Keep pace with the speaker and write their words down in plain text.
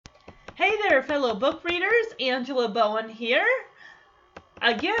Hey there, fellow book readers. Angela Bowen here.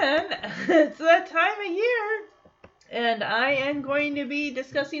 Again, it's that time of year, and I am going to be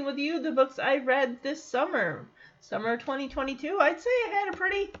discussing with you the books I read this summer. Summer 2022. I'd say I had a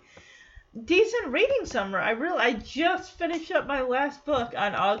pretty decent reading summer. I just finished up my last book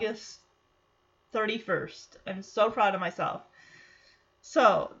on August 31st. I'm so proud of myself.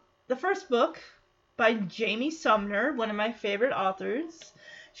 So, the first book by Jamie Sumner, one of my favorite authors.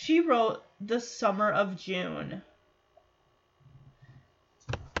 She wrote The Summer of June.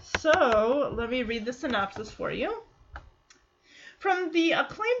 So, let me read the synopsis for you. From the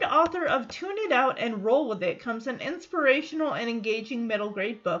acclaimed author of Tune It Out and Roll With It comes an inspirational and engaging middle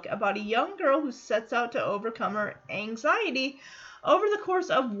grade book about a young girl who sets out to overcome her anxiety over the course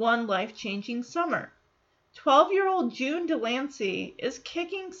of one life-changing summer. 12-year-old June Delancey is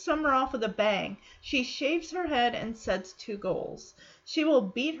kicking summer off with a bang. She shaves her head and sets two goals. She will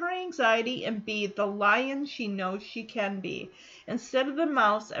beat her anxiety and be the lion she knows she can be, instead of the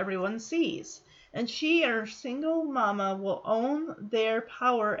mouse everyone sees. And she and her single mama will own their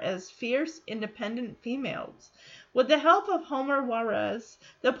power as fierce, independent females. With the help of Homer Juarez,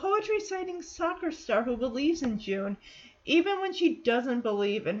 the poetry-citing soccer star who believes in June, even when she doesn't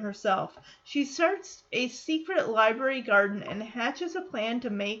believe in herself, she starts a secret library garden and hatches a plan to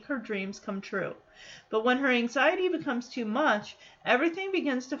make her dreams come true. But when her anxiety becomes too much, everything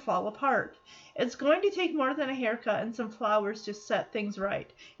begins to fall apart. It's going to take more than a haircut and some flowers to set things right.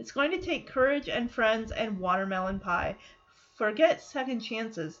 It's going to take courage and friends and watermelon pie. Forget second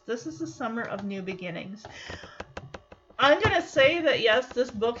chances. This is the summer of new beginnings. I'm going to say that yes, this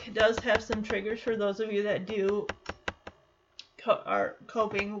book does have some triggers for those of you that are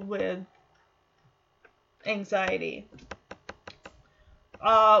coping with anxiety.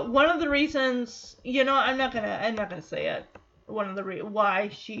 One of the reasons, I'm not gonna say it. One of the why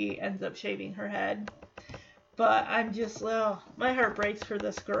she ends up shaving her head, but I'm just, my heart breaks for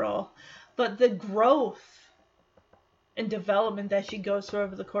this girl. But the growth and development that she goes through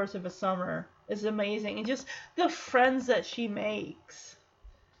over the course of a summer is amazing, and just the friends that she makes.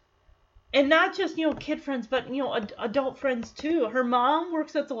 And not just, kid friends, but, adult friends too. Her mom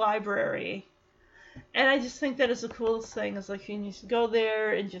works at the library. And I just think that is the coolest thing. Is like, she needs to go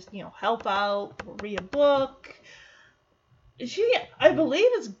there and just, help out, read a book. She, I believe,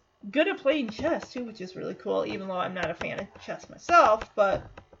 is good at playing chess too, which is really cool, even though I'm not a fan of chess myself.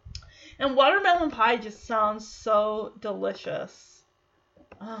 And watermelon pie just sounds so delicious.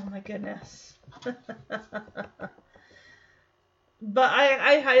 Oh my goodness. But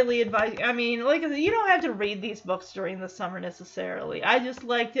I highly advise, you don't have to read these books during the summer necessarily. I just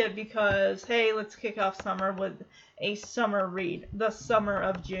liked it because, hey, let's kick off summer with a summer read, The Summer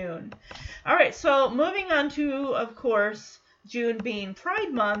of June. All right, so moving on to, of course, June being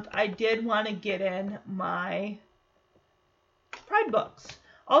Pride Month, I did want to get in my Pride books.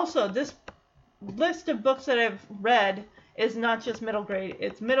 Also, this list of books that I've read is not just middle grade.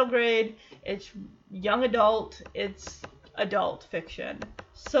 It's middle grade, it's young adult, it's adult fiction.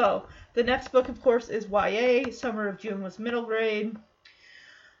 So, the next book, of course, is YA. Summer of June was middle grade.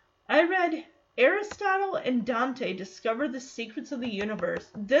 I read Aristotle and Dante Discover the Secrets of the Universe.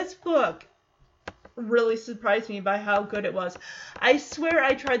 This book really surprised me by how good it was. I swear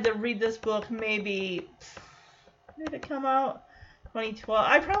I tried to read this book maybe, when did it come out? 2012.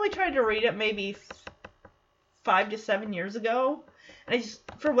 I probably tried to read it maybe 5 to 7 years ago. And I just,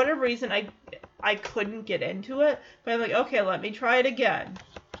 for whatever reason, I couldn't get into it, but I'm like, okay, let me try it again.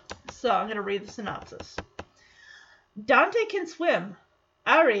 So I'm going to read the synopsis. Dante can swim.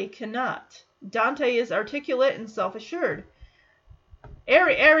 Ari cannot. Dante is articulate and self-assured.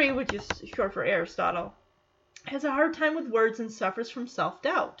 Ari, which is short for Aristotle, has a hard time with words and suffers from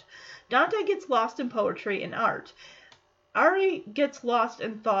self-doubt. Dante gets lost in poetry and art. Ari gets lost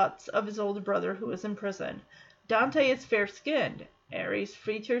in thoughts of his older brother who is in prison. Dante is fair-skinned. Ari's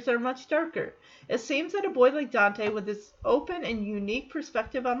features are much darker. It seems that a boy like Dante, with his open and unique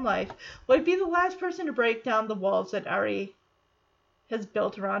perspective on life, would be the last person to break down the walls that Ari has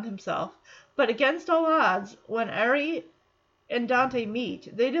built around himself. But against all odds, when Ari and Dante meet,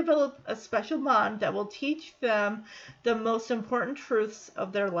 they develop a special bond that will teach them the most important truths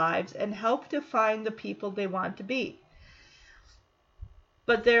of their lives and help define the people they want to be.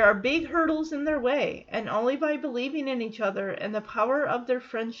 But there are big hurdles in their way, and only by believing in each other and the power of their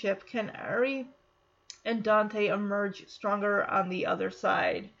friendship can Ari and Dante emerge stronger on the other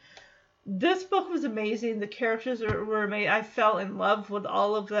side. This book was amazing. The characters were amazing. I fell in love with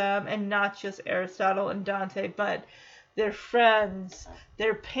all of them, and not just Aristotle and Dante, but their friends,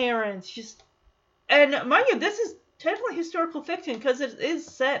 their parents, and mind you, this is technically historical fiction because it is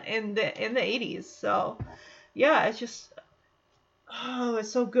set in the 80s. So yeah, it's just, oh,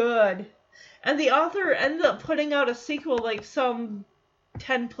 it's so good. And the author ended up putting out a sequel like some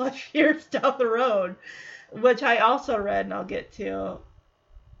 10 plus years down the road, which I also read and I'll get to.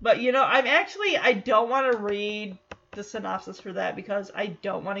 But I don't want to read the synopsis for that because I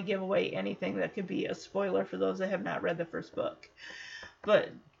don't want to give away anything that could be a spoiler for those that have not read the first book. But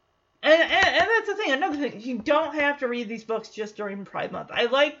and that's the thing. Another thing, you don't have to read these books just during Pride Month. I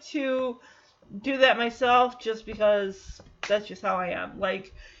like to do that myself just because that's just how I am.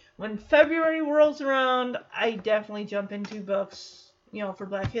 Like when February rolls around, I definitely jump into books, for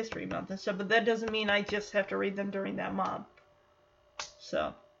Black History Month and stuff. But that doesn't mean I just have to read them during that month.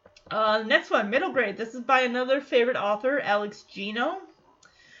 So, next one, Middle Grade. This is by another favorite author, Alex Gino.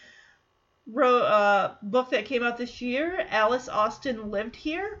 Wrote a book that came out this year, Alice Austen Lived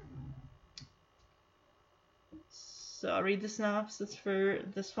Here. So I'll read the synopsis for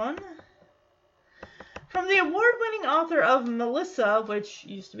this one. From the award-winning author of Melissa, which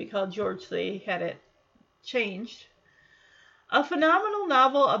used to be called George, they had it changed. A phenomenal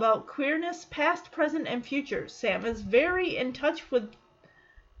novel about queerness, past, present, and future. Sam is very in touch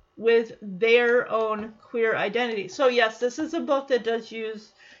with their own queer identity. So yes, this is a book that does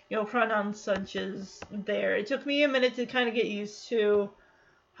use, pronouns such as there. It took me a minute to kind of get used to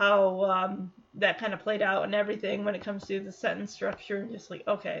how that kind of played out and everything when it comes to the sentence structure and just like,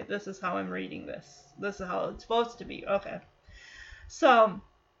 okay, this is how I'm reading this. This is how it's supposed to be. Okay. So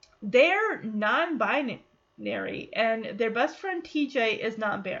they're non-binary and their best friend TJ is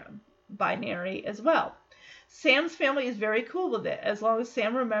non-binary as well. Sam's family is very cool with it, as long as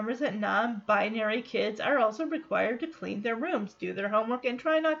Sam remembers that non-binary kids are also required to clean their rooms, do their homework, and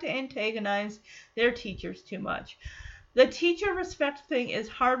try not to antagonize their teachers too much. The teacher respect thing is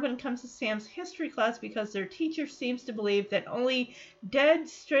hard when it comes to Sam's history class because their teacher seems to believe that only dead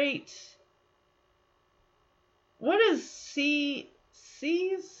straight... What is C's?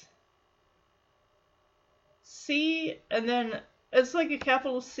 C, and then it's like a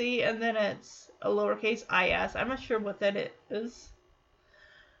capital C, and then it's a lowercase is. I'm not sure what that is.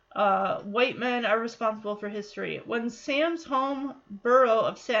 White men are responsible for history. When Sam's home borough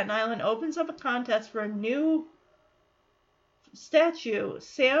of Staten Island opens up a contest for a new statue,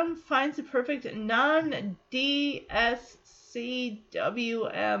 Sam finds the perfect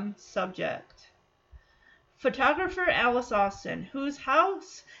non-DSCWM subject. Photographer Alice Austen, whose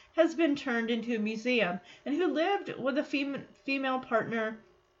house has been turned into a museum and who lived with a female partner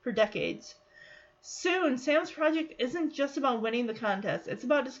for decades. Soon, Sam's project isn't just about winning the contest. It's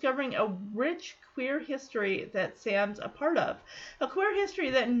about discovering a rich queer history that Sam's a part of. A queer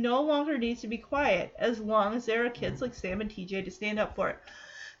history that no longer needs to be quiet, as long as there are kids like Sam and TJ to stand up for it.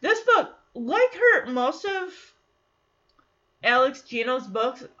 This book, like most of Alex Gino's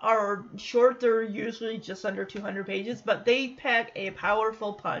books are short. They're usually just under 200 pages, but they pack a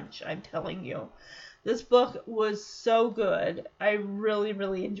powerful punch, I'm telling you. This book was so good. I really,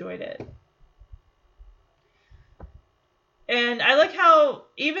 really enjoyed it. And I like how,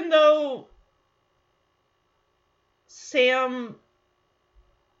 even though Sam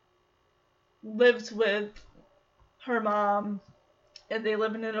lives with her mom, and they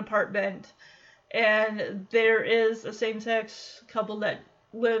live in an apartment, and there is a same-sex couple that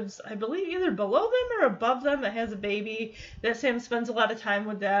lives, I believe, either below them or above them that has a baby, that Sam spends a lot of time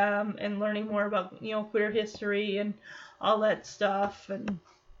with them and learning more about, queer history and all that stuff. And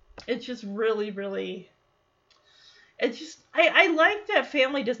it's just really, really... It's just, I like that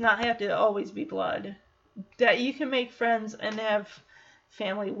family does not have to always be blood. That you can make friends and have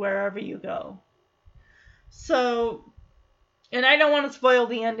family wherever you go. So, and I don't want to spoil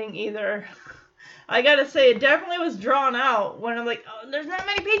the ending either. I gotta say, it definitely was drawn out when I'm like, oh, there's not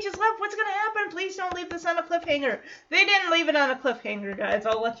many pages left. What's gonna happen? Please don't leave this on a cliffhanger. They didn't leave it on a cliffhanger, guys.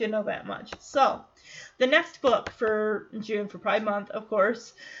 I'll let you know that much. So, the next book for June, for Pride Month, of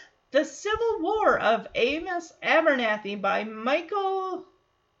course, The Civil War of Amos Abernathy by Michael...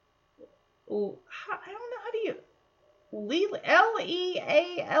 I don't know how do you... Leali?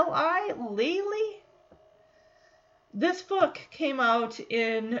 Leali? This book came out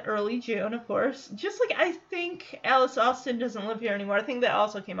in early June, of course. Just like I think Alice Austen doesn't live here anymore. I think that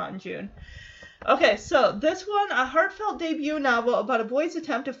also came out in June. Okay, so this one, a heartfelt debut novel about a boy's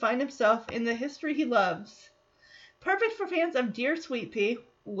attempt to find himself in the history he loves. Perfect for fans of Dear Sweet Pea.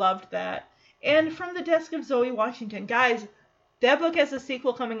 Loved that. And From the Desk of Zoe Washington. Guys, that book has a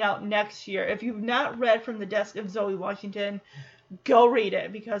sequel coming out next year. If you've not read From the Desk of Zoe Washington, go read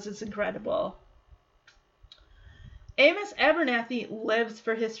it because it's incredible. Amos Abernathy lives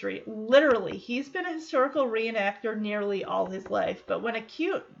for history. Literally, he's been a historical reenactor nearly all his life. But when a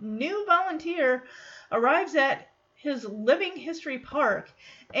cute new volunteer arrives at his living history park,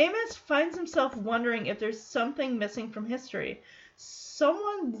 Amos finds himself wondering if there's something missing from history.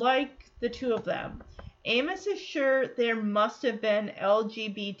 Someone like the two of them. Amos is sure there must have been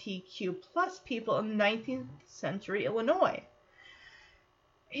LGBTQ plus people in 19th century Illinois.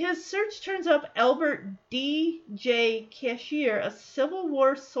 His search turns up Albert D.J. Cashier, a Civil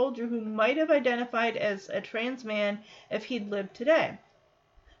War soldier who might have identified as a trans man if he'd lived today.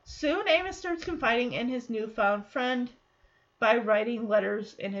 Soon, Amos starts confiding in his newfound friend by writing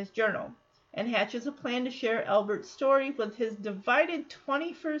letters in his journal, and hatches a plan to share Albert's story with his divided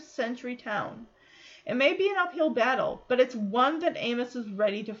 21st century town. It may be an uphill battle, but it's one that Amos is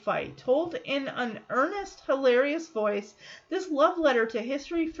ready to fight. Told in an earnest, hilarious voice, this love letter to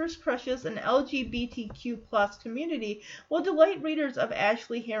history, first crushes, and LGBTQ plus community will delight readers of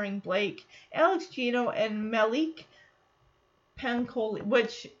Ashley Herring Blake, Alex Gino, and Malik Pancoli,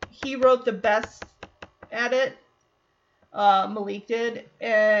 which he wrote the best at it. Malik did,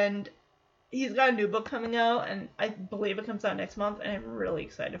 and he's got a new book coming out, and I believe it comes out next month, and I'm really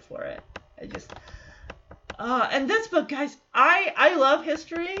excited for it. And this book, guys, I love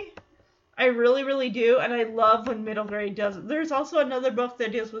history. I really, really do, and I love when middle grade does it. There's also another book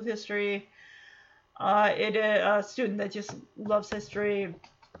that deals with history. It is a student that just loves history.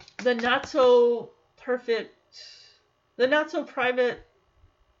 The Not So Private,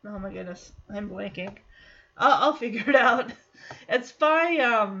 oh my goodness, I'm blanking. I'll figure it out. It's by,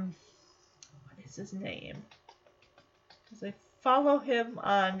 what is his name? Because I follow him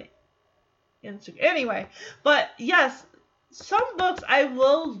on Instagram. Anyway, but yes, some books I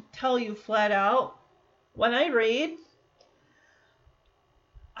will tell you flat out, when I read,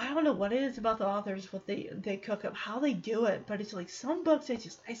 I don't know what it is about the authors, what they cook up, how they do it, but it's like some books I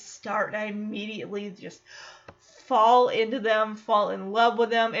start and I immediately just fall into them, fall in love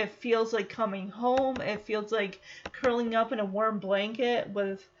with them. It feels like coming home. It feels like curling up in a warm blanket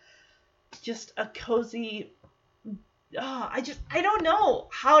with just a cozy, I don't know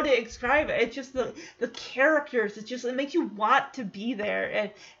how to describe it. It's just the characters. It makes you want to be there and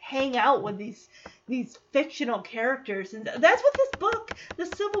hang out with these fictional characters. And that's what this book, The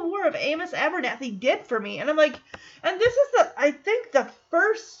Civil War of Amos Abernathy, did for me. And I'm like, and this is I think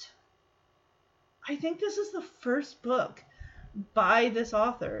this is the first book by this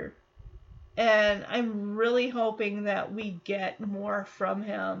author. And I'm really hoping that we get more from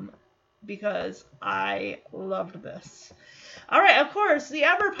him, because I loved this. Alright, of course, the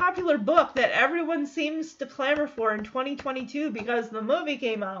ever-popular book that everyone seems to clamor for in 2022 because the movie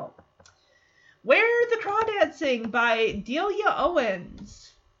came out. Where the Crawdads Sing by Delia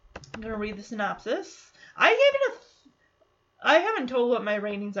Owens. I'm going to read the synopsis. I haven't told what my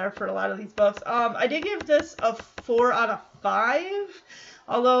ratings are for a lot of these books. I did give this a 4 out of 5.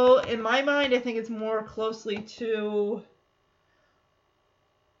 Although, in my mind, I think it's more closely to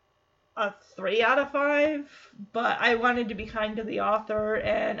a 3 out of 5, but I wanted to be kind to the author,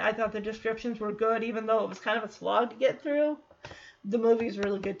 and I thought the descriptions were good, even though it was kind of a slog to get through. The movie's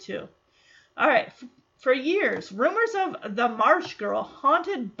really good, too. Alright, for years, rumors of the Marsh Girl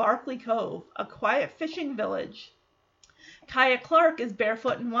haunted Barkley Cove, a quiet fishing village. Kaya Clark is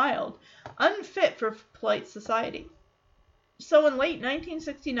barefoot and wild, unfit for polite society. So in late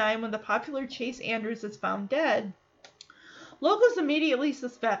 1969, when the popular Chase Andrews is found dead, locals immediately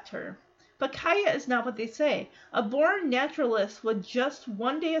suspect her. But Kaya is not what they say. A born naturalist with just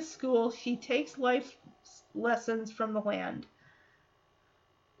one day of school, she takes life lessons from the land,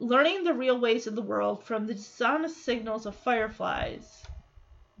 learning the real ways of the world from the dishonest signals of fireflies.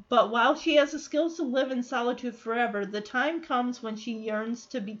 But while she has the skills to live in solitude forever, the time comes when she yearns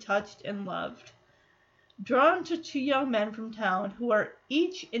to be touched and loved. Drawn to two young men from town who are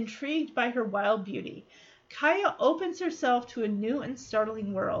each intrigued by her wild beauty, Kaya opens herself to a new and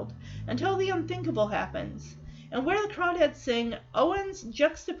startling world, until the unthinkable happens. And Where the Crawdads Sing, Owens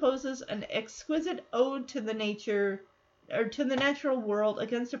juxtaposes an exquisite ode to the natural world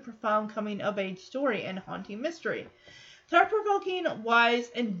against a profound coming-of-age story and haunting mystery. Thought-provoking,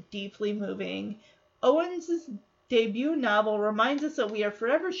 wise, and deeply moving, Owens' debut novel reminds us that we are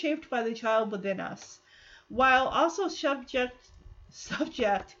forever shaped by the child within us, while also subject.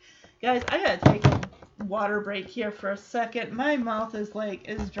 Guys, I gotta take a water break here for a second. My mouth is like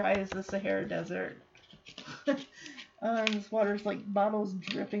as dry as the Sahara Desert. This water's like bottles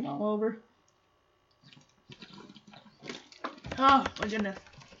dripping all over. Oh my goodness.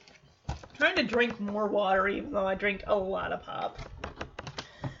 I'm trying to drink more water even though I drink a lot of pop.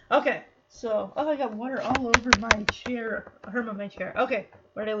 Okay, So, oh, I got water all over my chair. My chair. Okay,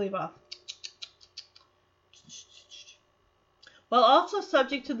 where did I leave off? While also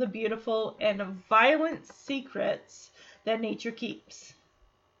subject to the beautiful and violent secrets that nature keeps.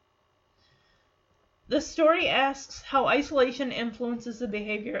 The story asks how isolation influences the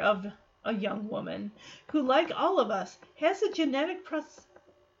behavior of a young woman who, like all of us, has a genetic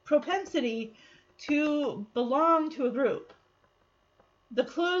propensity to belong to a group. The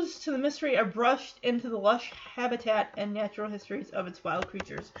clues to the mystery are brushed into the lush habitat and natural histories of its wild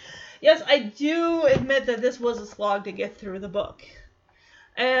creatures. Yes, I do admit that this was a slog to get through the book.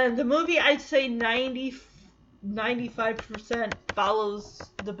 And the movie, I'd say 95% follows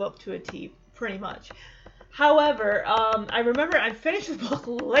the book to a T, pretty much. However, I remember I finished the book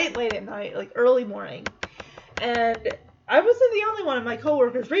late at night, like early morning. And I wasn't the only one of my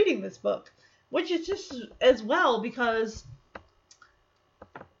coworkers reading this book, which is just as well because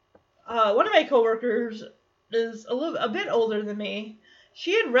one of my coworkers is a bit older than me.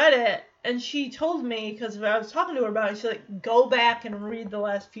 She had read it, and she told me, because I was talking to her about it, she's like, go back and read the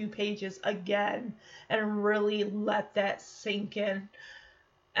last few pages again and really let that sink in.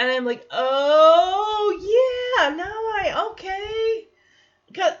 And I'm like, oh, yeah, okay.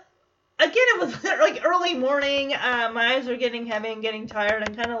 Because, again, it was like early morning. My eyes were getting heavy and getting tired.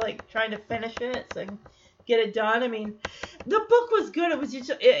 I'm kind of like trying to finish it so I can get it done. I mean, the book was good. It was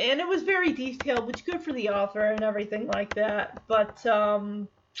just, and it was very detailed, which is good for the author and everything like that. But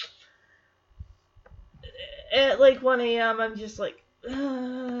at like 1 a.m., I'm just like,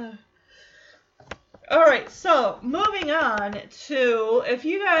 ugh. Alright, so moving on to, if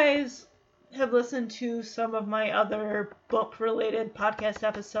you guys have listened to some of my other book-related podcast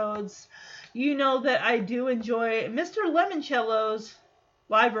episodes, you know that I do enjoy Mr. Lemoncello's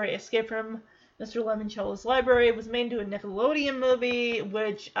Library. Escape from Mr. Lemoncello's Library. It was made into a Nickelodeon movie,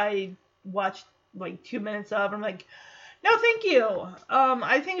 which I watched like 2 minutes of. I'm like, no, thank you.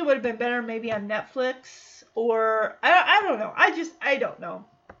 I think it would have been better maybe on Netflix, or, I don't know. I don't know.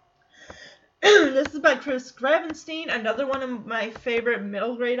 This is by Chris Gravenstein, another one of my favorite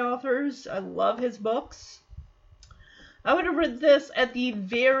middle grade authors. I love his books. I would have finished this at the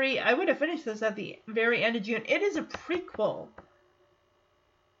very end of June. It is a prequel.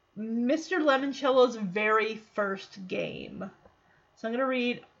 Mr. Lemoncello's very first game. So I'm going to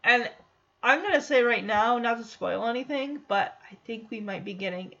read, and I'm going to say right now, not to spoil anything, but I think we might be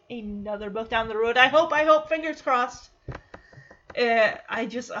getting another book down the road. I hope, fingers crossed. I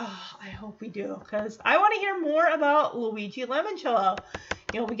hope we do, because I want to hear more about Luigi Lemoncello.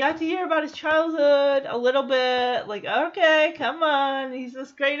 You know, we got to hear about his childhood a little bit, like, okay, come on, he's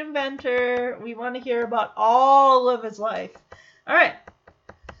this great inventor. We want to hear about all of his life. Alright,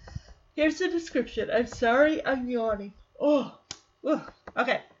 here's the description. I'm sorry, I'm yawning.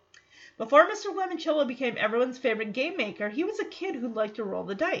 Okay. Before Mr. Lemoncello became everyone's favorite game maker, he was a kid who liked to roll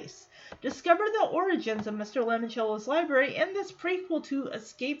the dice. Discover the origins of Mr. Lemoncello's Library in this prequel to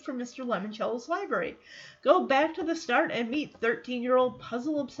Escape from Mr. Lemoncello's Library. Go back to the start and meet 13-year-old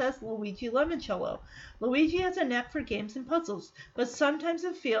puzzle-obsessed Luigi Lemoncello. Luigi has a knack for games and puzzles, but sometimes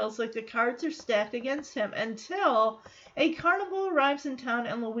it feels like the cards are stacked against him until a carnival arrives in town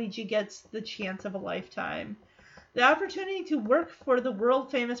and Luigi gets the chance of a lifetime. The opportunity to work for the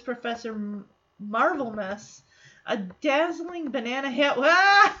world-famous Professor Marvelous, a dazzling banana hat.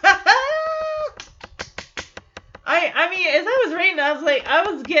 I mean, as I was reading, I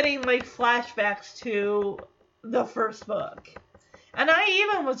was getting like flashbacks to the first book. And I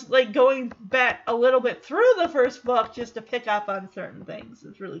even was like going back a little bit through the first book just to pick up on certain things.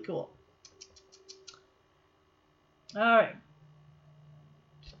 It's really cool. Alright.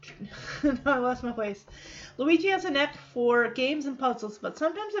 Now I lost my place. Luigi has a knack for games and puzzles, but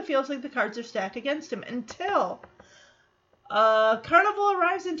sometimes it feels like the cards are stacked against him until Carnival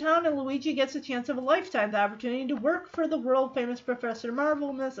arrives in town and Luigi gets a chance of a lifetime, the opportunity to work for the world-famous Professor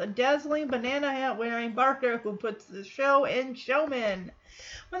Marvelous, a dazzling banana hat-wearing barker who puts the show in showman.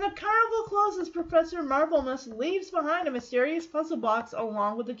 When the carnival closes, Professor Marvelous leaves behind a mysterious puzzle box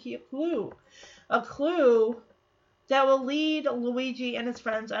along with a clue. A clue that will lead Luigi and his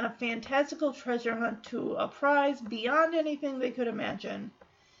friends on a fantastical treasure hunt to a prize beyond anything they could imagine,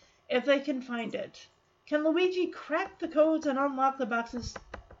 if they can find it. Can Luigi crack the codes and unlock the box's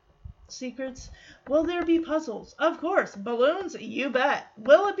secrets? Will there be puzzles? Of course. Balloons? You bet.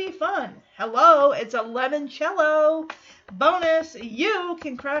 Will it be fun? Hello, it's a Lemoncello. Bonus, you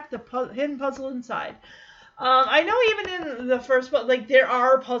can crack the hidden puzzle inside. I know even in the first book, like, there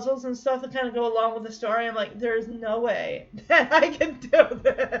are puzzles and stuff that kind of go along with the story. I'm like, there's no way that I can do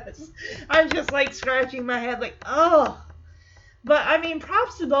this. I'm just, like, scratching my head like, oh. But I mean,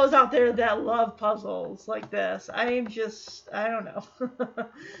 props to those out there that love puzzles like this. I don't know.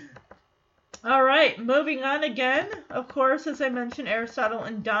 All right, moving on again. Of course, as I mentioned, Aristotle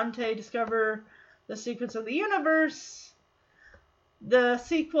and Dante discover the secrets of the universe. The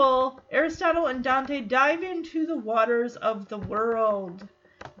sequel, Aristotle and Dante dive into the waters of the world.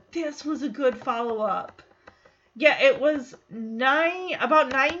 This was a good follow-up. Yeah, it was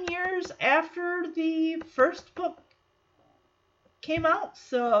about 9 years after the first book came out.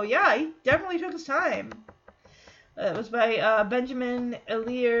 So yeah, he definitely took his time. It was by Benjamin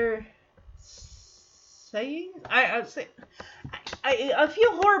Elier saying. I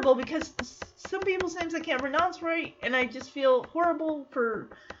feel horrible because some people's names I can't pronounce right, and I just feel horrible for.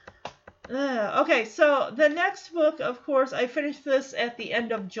 Okay, so the next book, of course, I finished this at the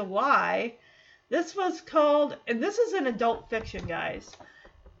end of July. This was called, and this is an adult fiction, guys.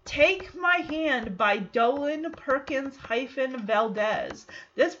 Take My Hand by Dolan Perkins Valdez.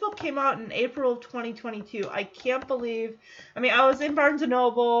 This book came out in April of 2022. I can't believe. I mean, I was in Barnes &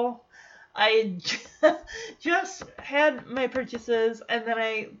 Noble. I just had my purchases, and then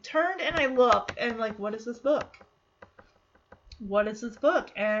I turned and I look, and like, what is this book? What is this book?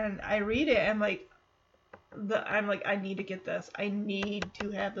 And I read it, and I'm like, I need to get this. I need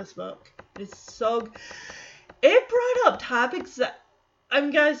to have this book. It's so. It brought up topics that,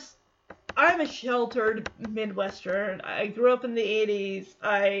 guys, I'm a sheltered Midwestern. I grew up in the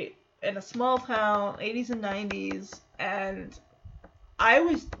 80s. In a small town, 80s and 90s, and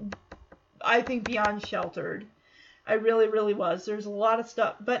I think, beyond sheltered. I really, really was. There's a lot of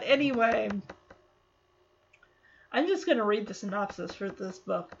stuff. But anyway, I'm just going to read the synopsis for this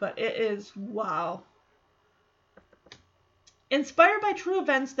book, but it is wow. Inspired by true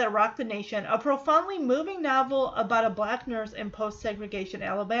events that rocked the nation, a profoundly moving novel about a black nurse in post-segregation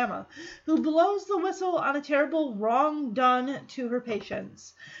Alabama who blows the whistle on a terrible wrong done to her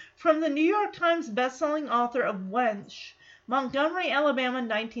patients. From the New York Times bestselling author of Wench, Montgomery, Alabama,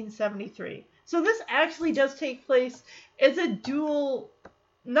 1973. So this actually does take place as a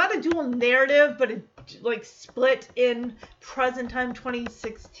not a dual narrative, but split in present time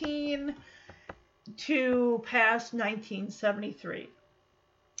 2016 to past 1973.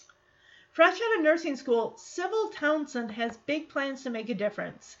 Fresh out of nursing school, Sybil Townsend has big plans to make a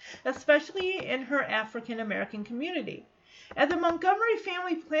difference, especially in her African American community. At the Montgomery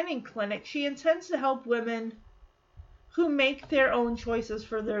Family Planning Clinic, she intends to help women who make their own choices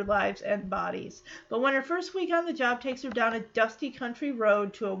for their lives and bodies. But when her first week on the job takes her down a dusty country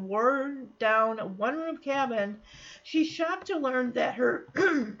road to a worn-down one-room cabin, she's shocked to learn that her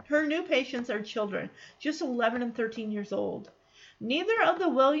new patients are children, just 11 and 13 years old. Neither of the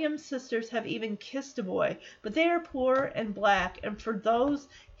Williams sisters have even kissed a boy, but they are poor and black, and for those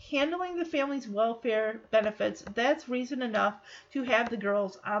handling the family's welfare benefits, that's reason enough to have the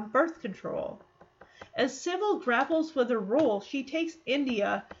girls on birth control. As Sybil grapples with her role, she takes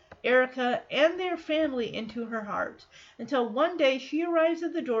India, Erica, and their family into her heart, until one day she arrives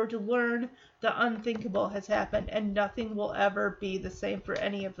at the door to learn the unthinkable has happened and nothing will ever be the same for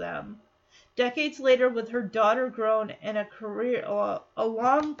any of them. Decades later, with her daughter grown and a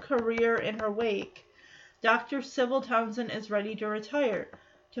long career in her wake, Dr. Sybil Townsend is ready to retire,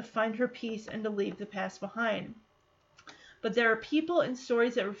 to find her peace and to leave the past behind. But there are people and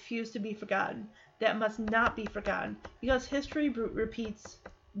stories that refuse to be forgotten, that must not be forgotten, because history repeats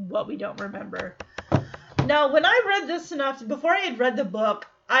what we don't remember. Now, when I read this synopsis, before I had read the book,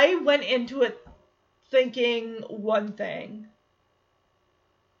 I went into it thinking one thing.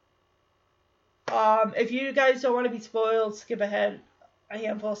 If you guys don't want to be spoiled, skip ahead a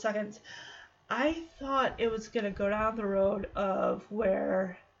handful of seconds. I thought it was going to go down the road of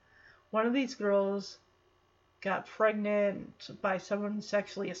where one of these girls got pregnant by someone who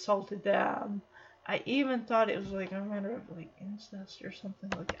sexually assaulted them. I even thought it was like a matter of like incest or something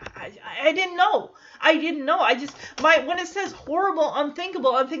like that. I didn't know. I didn't know. When it says horrible,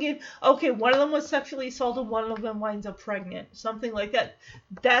 unthinkable, I'm thinking, okay, one of them was sexually assaulted, one of them winds up pregnant. Something like that.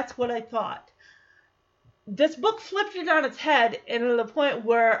 That's what I thought. This book flipped it on its head, and to the point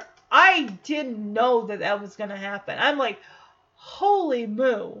where I didn't know that was going to happen. I'm like, holy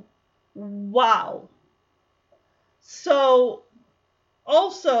moo. Wow. So,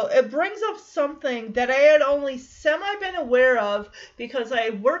 also, it brings up something that I had only been aware of because I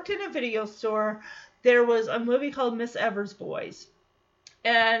worked in a video store. There was a movie called Miss Evers' Boys.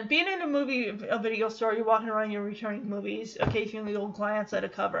 And being in a video store, you're walking around, you're returning movies. Occasionally you'll glance at a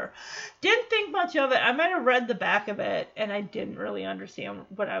cover. Didn't think much of it. I might have read the back of it, and I didn't really understand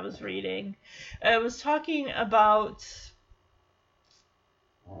what I was reading. It was talking about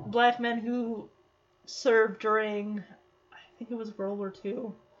black men who served during, I think it was World War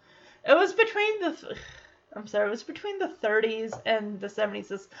II. It was between the, it was between the 30s and the 70s.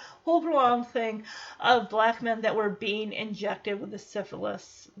 This whole prolonged thing of black men that were being injected with the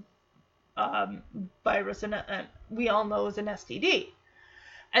syphilis virus, and we all know is an STD.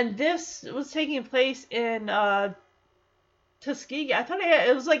 And this was taking place in Tuskegee. I thought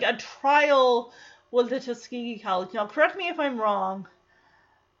it was like a trial with the Tuskegee College. Now, correct me if I'm wrong.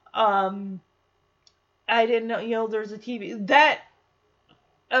 I didn't know, there's a TV. That,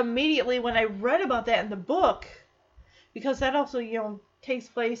 immediately when I read about that in the book, because that also, takes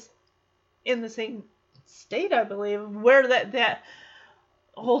place in the same state, I believe, where that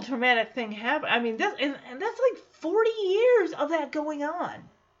whole traumatic thing happened. I mean, and that's like 40 years of that going on.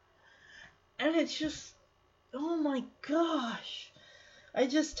 And it's just, oh my gosh.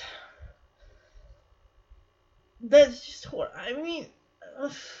 That's just horrible. I mean,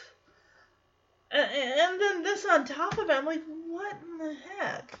 ugh. And then this on top of it, I'm like, what in the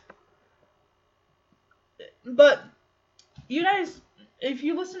heck? But you guys, if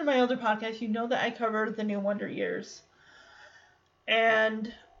you listen to my other podcast, you know that I covered the New Wonder Years.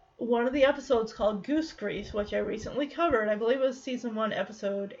 And one of the episodes called Goose Grease, which I recently covered, I believe it was season 1,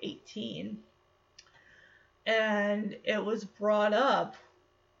 episode 18. And it was brought up,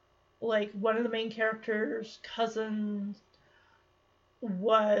 like, one of the main characters' cousins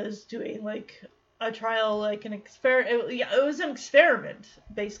was doing, like, a trial, like an experiment. It was an experiment,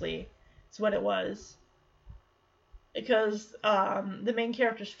 basically. It's what it was. Because the main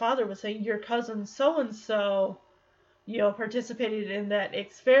character's father was saying, your cousin so-and-so, participated in that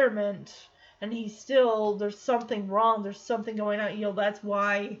experiment, and there's something wrong, there's something going on. That's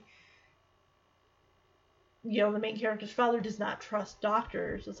why, the main character's father does not trust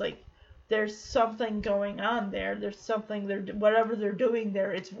doctors. It's like, there's something going on there. There's something, whatever they're doing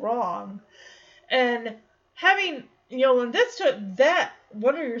there, it's wrong. And having, when this took that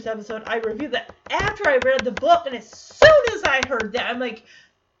Wonder Years episode, I reviewed that after I read the book, and as soon as I heard that, I'm like,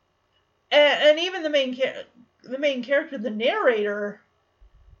 and even the main character, the narrator,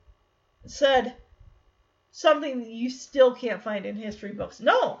 said something that you still can't find in history books.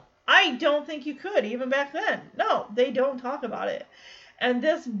 No, I don't think you could, even back then. No, they don't talk about it. And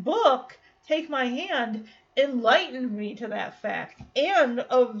this book, Take My Hand, enlightened me to that fact, and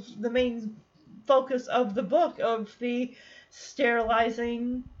of the main focus of the book, of the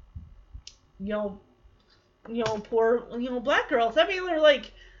sterilizing, poor, black girls. I mean, they're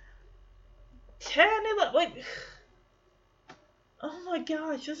like 10, 11, like, oh my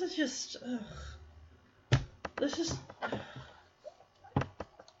gosh, this is just, this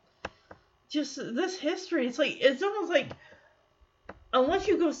history, it's almost like, unless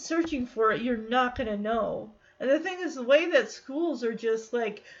you go searching for it, you're not going to know. And the thing is, the way that schools are just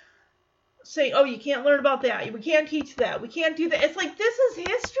like, say, oh, you can't learn about that, we can't teach that, we can't do that. It's like, this is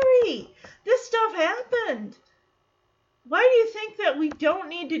history. This stuff happened. Why do you think that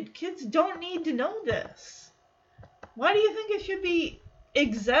kids don't need to know this? Why do you think it should be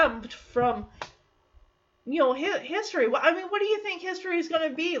exempt from, history? I mean, what do you think history is going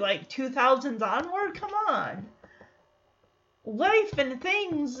to be, like 2000s onward? Come on. Life and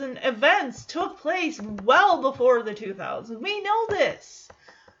things and events took place well before the 2000s. We know this.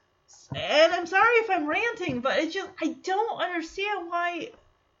 And I'm sorry if I'm ranting, but it's just, I don't understand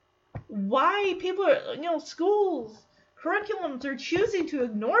why people are, schools, curriculums are choosing to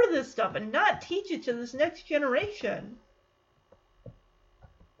ignore this stuff and not teach it to this next generation.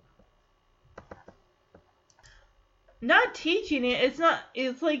 Not teaching it,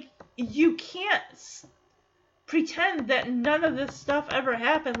 it's like, you can't pretend that none of this stuff ever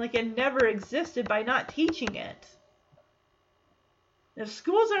happened, like it never existed, by not teaching it. If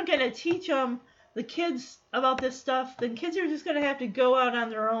schools aren't going to teach the kids about this stuff, then kids are just going to have to go out on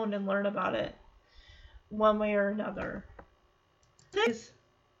their own and learn about it one way or another.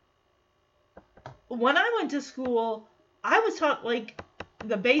 When I went to school, I was taught, like,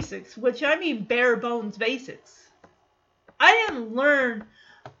 the basics, which I mean bare bones basics. I didn't know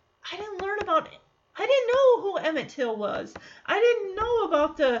who Emmett Till was. I didn't know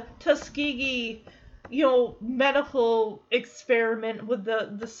about the Tuskegee, medical experiment with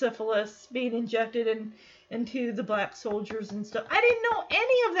the syphilis being injected into the black soldiers and stuff. I didn't know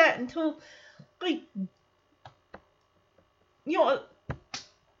any of that until, like,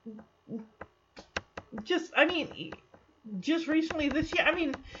 just recently this year. I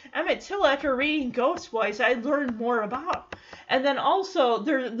mean, Emmett Till, after reading Ghostwise, I learned more about. And then also,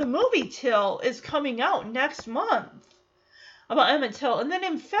 the movie Till is coming out next month about Emmett Till. And then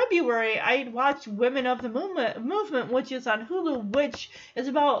in February, I watched Women of the Movement, which is on Hulu, which is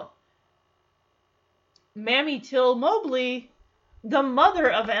about Mamie Till Mobley, the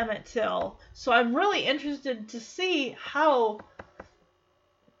mother of Emmett Till. So I'm really interested to see how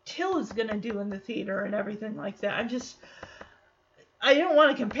Till is going to do in the theater and everything like that. I don't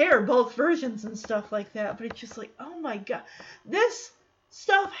want to compare both versions and stuff like that, but it's just like, oh my God, this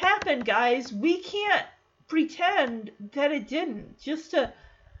stuff happened, guys. We can't pretend that it didn't, just to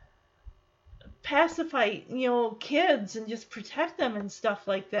pacify, kids and just protect them and stuff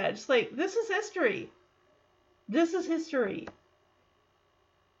like that. It's like, this is history. This is history.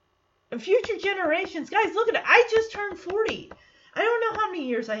 And future generations, guys, look at it. I just turned 40. I don't know how many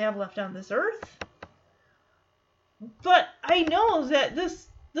years I have left on this earth. But I know that this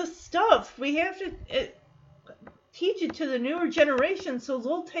stuff, we have to teach it to the newer generation so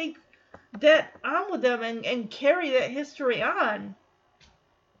they'll take that on with them and carry that history on.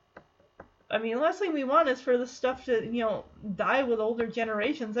 I mean, the last thing we want is for this stuff to, die with older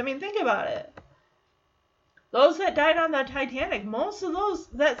generations. I mean, think about it. Those that died on the Titanic, most of those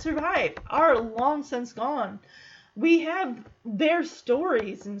that survived are long since gone. We have their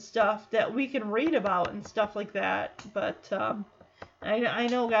stories and stuff that we can read about and stuff like that. But I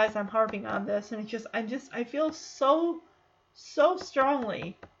know, guys, I'm harping on this, and I feel so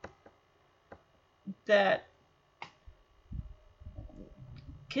strongly that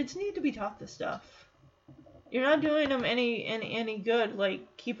kids need to be taught this stuff. You're not doing them any good,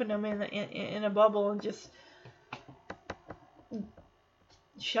 like keeping them in a bubble and just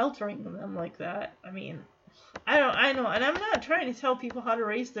sheltering them like that. I mean, I know, and I'm not trying to tell people how to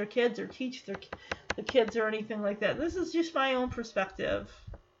raise their kids or teach the kids or anything like that. This is just my own perspective.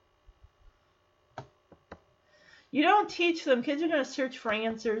 You don't teach them. Kids are going to search for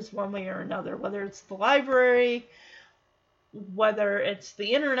answers one way or another, whether it's the library, whether it's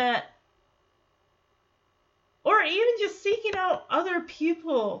the internet, or even just seeking out other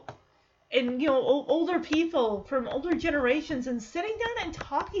people and, older people from older generations and sitting down and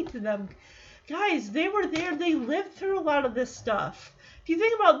talking to them. Guys, they were there. They lived through a lot of this stuff. If you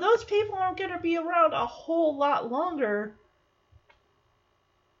think about it, those people aren't going to be around a whole lot longer.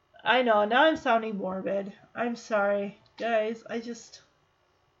 I know, now I'm sounding morbid. I'm sorry. Guys,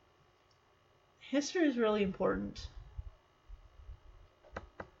 history is really important.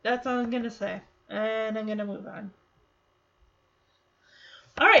 That's all I'm going to say. And I'm going to move on.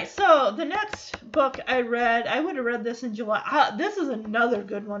 Alright, so the next book I read, I would have read this in July. This is another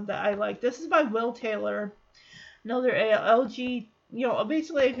good one that I like. This is by Will Taylor. Another LG,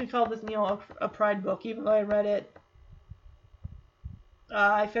 basically I could call this, a pride book, even though I read it.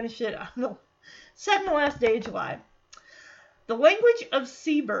 I finished it on the second to last day of July. The Language of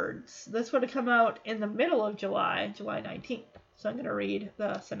Seabirds. This would have come out in the middle of July, July 19th. So I'm going to read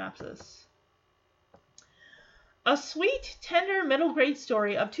the synopsis. A sweet, tender middle grade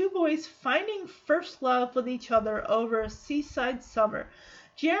story of two boys finding first love with each other over a seaside summer.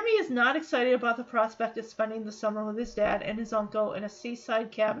 Jeremy is not excited about the prospect of spending the summer with his dad and his uncle in a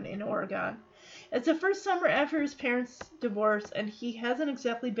seaside cabin in Oregon. It's the first summer after his parents' divorce, and he hasn't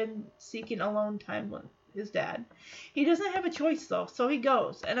exactly been seeking alone time with his dad. He doesn't have a choice, though, so he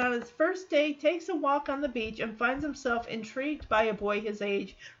goes, and on his first day takes a walk on the beach and finds himself intrigued by a boy his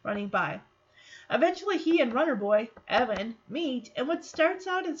age running by. Eventually, he and runner boy, Evan, meet, and what starts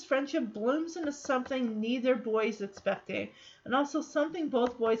out as friendship blooms into something neither boy is expecting, and also something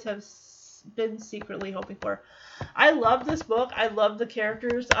both boys have been secretly hoping for. I love this book. I love the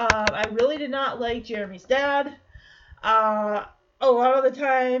characters. I really did not like Jeremy's dad. A lot of the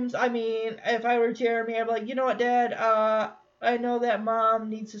times, I mean, if I were Jeremy, I'd be like, you know what, Dad? I know that Mom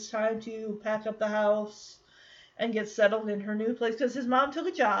needs his time to pack up the house and get settled in her new place, because his mom took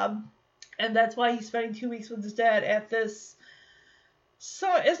a job. And that's why he's spending 2 weeks with his dad at this. So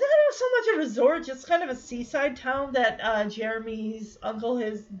it's not so much a resort, just kind of a seaside town that Jeremy's uncle,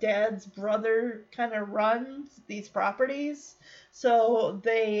 his dad's brother, kind of runs these properties. So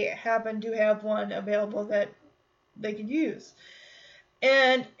they happen to have one available that they could use.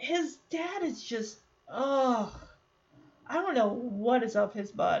 And his dad is just, I don't know what is up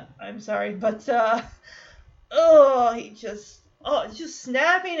his butt. I'm sorry, but just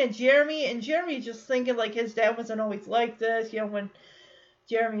snapping at Jeremy, and Jeremy just thinking like his dad wasn't always like this. When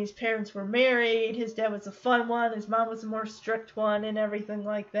Jeremy's parents were married, his dad was a fun one, his mom was a more strict one and everything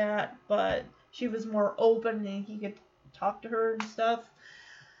like that, but she was more open and he could talk to her and stuff.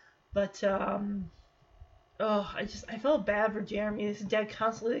 But I felt bad for Jeremy. His dad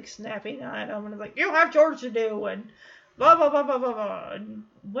constantly like snapping at him and like, you have chores to do and blah blah blah blah blah blah and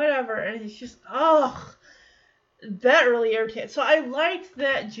whatever, and it's just that really irritated. So I liked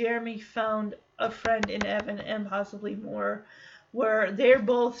that Jeremy found a friend in Evan and possibly more. where they're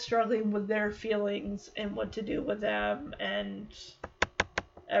both struggling with their feelings and what to do with them and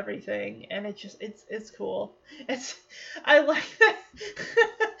everything, and it's cool. It's I like that.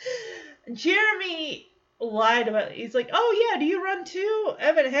 Jeremy lied about it. He's like, "Oh yeah, do you run too?"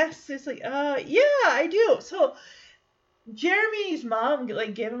 Evan asks. He's like, yeah, I do." So Jeremy's mom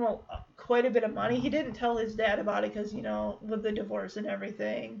like gave him quite a bit of money. He didn't tell his dad about it because with the divorce and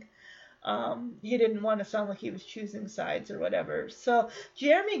everything. He didn't want to sound like he was choosing sides or whatever. So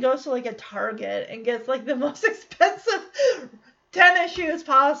Jeremy goes to like a Target and gets like the most expensive tennis shoes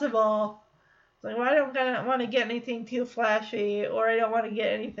possible. Like, well, I don't want to get anything too flashy, or I don't want to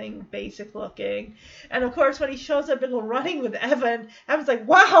get anything basic looking. And of course, when he shows up and running with Evan, Evan's like,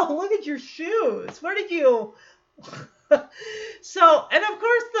 "Wow, look at your shoes. Where did you?" So, and of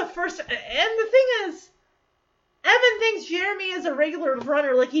course, the thing is, Evan thinks Jeremy is a regular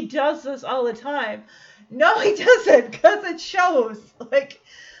runner, like he does this all the time. No, he doesn't, because it shows. Like,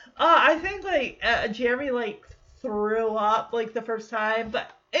 I think Jeremy like threw up like the first time, but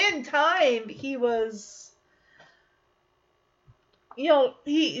in time he was, he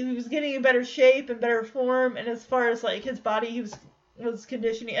was getting in better shape and better form, and as far as like his body, he was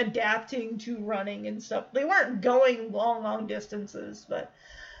conditioning, adapting to running and stuff. They weren't going long distances, but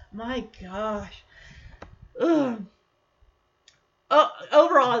my gosh. Ugh.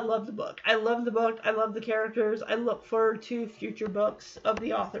 Overall, I love the book. I love the book. I love the characters. I look forward to future books of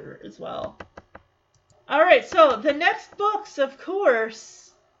the author as well. Alright, so the next books, of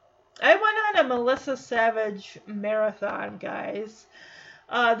course, I went on a Melissa Savage marathon, guys.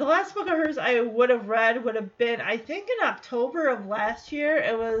 The last book of hers I would have read would have been, I think, in October of last year.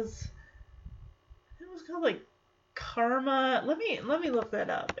 It was called like Karma. Let me look that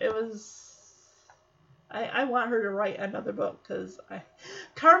up. It was. I want her to write another book because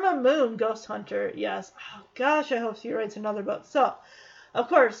Karma Moon Ghost Hunter. Yes. Oh gosh, I hope she writes another book. So, of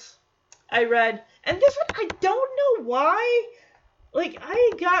course, I read, and this one I don't know why. Like, I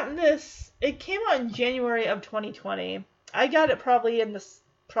had gotten this. It came out in January of 2020. I got it probably in the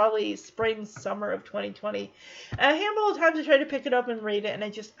spring, summer of 2020. And a handful of times I tried to pick it up and read it, and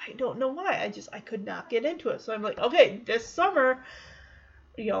I don't know why. I could not get into it. So I'm like, okay, this summer,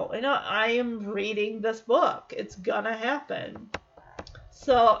 I am reading this book. It's gonna happen.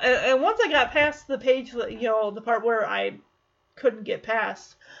 So, and once I got past the page, the part where I couldn't get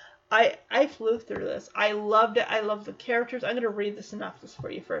past, I flew through this. I loved it. I love the characters. I'm gonna read the synopsis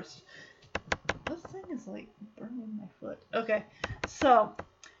for you first. This thing is like burning my foot. Okay, so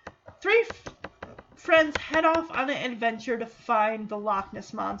three friends head off on an adventure to find the Loch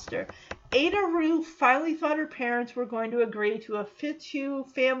Ness Monster. Ada Rue finally thought her parents were going to agree to a Fitzhugh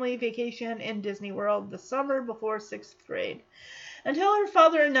family vacation in Disney World the summer before 6th grade, until her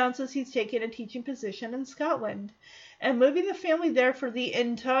father announces he's taking a teaching position in Scotland and moving the family there for the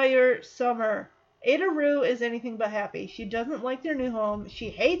entire summer. Ada Rue is anything but happy. She doesn't like their new home. She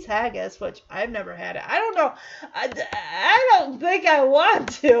hates haggis, which I've never had it. I don't know. I don't think I want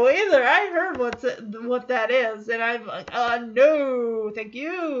to either. I heard what that is, and I'm like, no, thank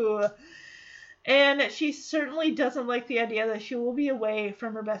you. And she certainly doesn't like the idea that she will be away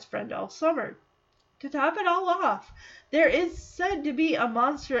from her best friend all summer. To top it all off, there is said to be a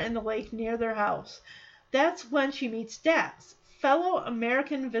monster in the lake near their house. That's when she meets Dax, fellow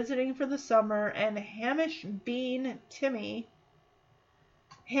American visiting for the summer, and Hamish Bean Timmy,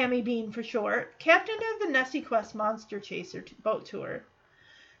 Hammy Bean for short, captain of the Nessie Quest Monster Chaser boat tour.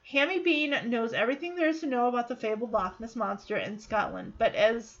 Hammy Bean knows everything there is to know about the fabled Loch Ness Monster in Scotland, but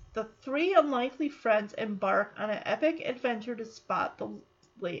as the three unlikely friends embark on an epic adventure to spot the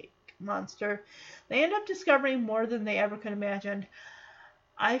lake monster, they end up discovering more than they ever could imagine.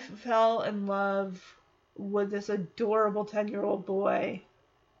 I fell in love with this adorable 10-year-old boy,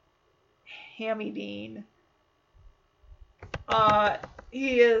 Hammy Bean.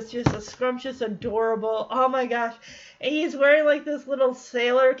 He is just a scrumptious, adorable. Oh my gosh. And he's wearing like this little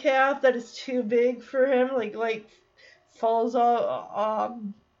sailor cap that is too big for him, like falls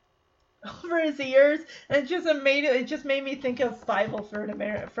all over his ears. And it just made me think of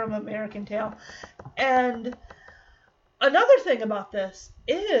Fievel from American Tail. And another thing about this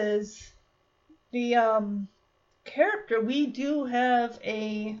is the character. We do have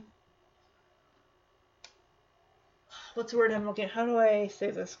a, what's the word I'm looking at? How do I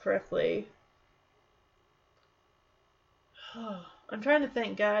say this correctly? I'm trying to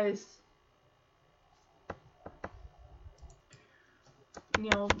think, guys.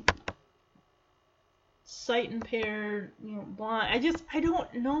 Sight impaired, blind. I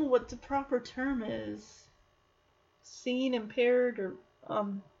don't know what the proper term is. Seeing impaired or,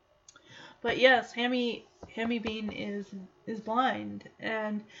 but yes, Hammy Bean is is blind.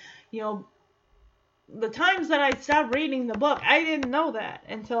 And, you know, the times that I stopped reading the book, I didn't know that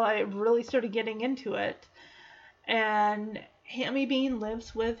until I really started getting into it. And Hammy Bean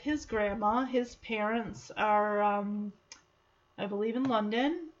lives with his grandma. His parents are, I believe, in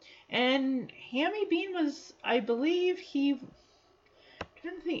London. And Hammy Bean was, I believe I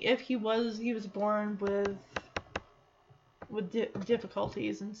don't think if he was born with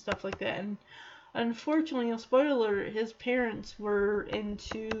difficulties and stuff like that. And unfortunately, spoiler alert, his parents were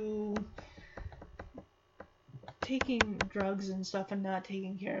into taking drugs and stuff and not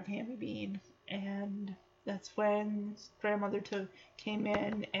taking care of Hammy Bean. And that's when his grandmother came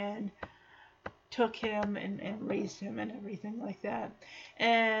in and took him and raised him and everything like that.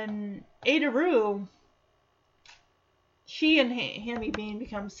 And Ada Rue, she and Hammy Bean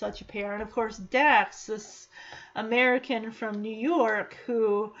become such a pair. And of course, Dax, this American from New York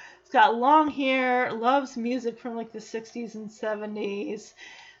who's got long hair, loves music from like the 60s and 70s. He's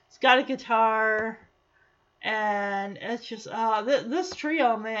got a guitar. And it's just, this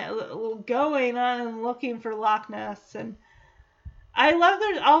trio, man, going on and looking for Loch Ness. And I love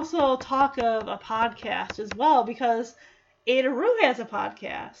there's also talk of a podcast as well, because Ada Rue has a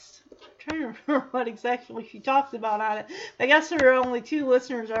podcast. I'm trying to remember what exactly she talks about on it. I guess her only 2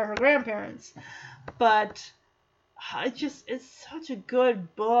 listeners are her grandparents. But it's such a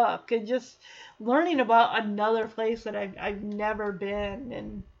good book. And just learning about another place that I've never been.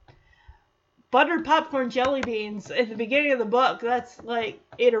 And buttered popcorn jelly beans at the beginning of the book, that's like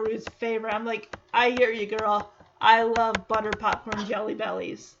Ada Rue's favorite. I'm like, I hear you, girl. I love buttered popcorn jelly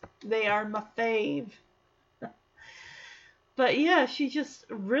bellies. They are my fave. But yeah, she just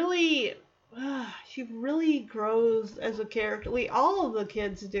really, she really grows as a character. All of the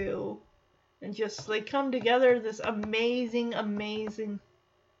kids do. And just, they come together, this amazing,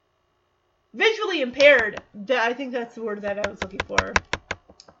 visually impaired. I think that's the word that I was looking for.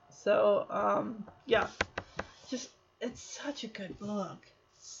 So, yeah, just, it's such a good book.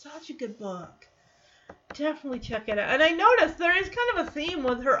 Such a good book. Definitely check it out. And I noticed there is kind of a theme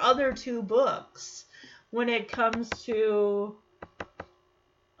with her other 2 books when it comes to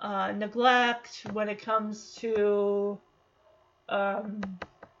neglect, when it comes to,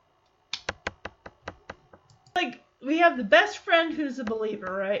 like, we have the best friend who's a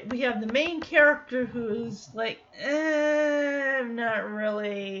believer, right? We have the main character who's like, not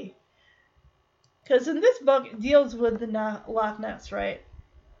really. Because in this book, it deals with the Loch Ness, right?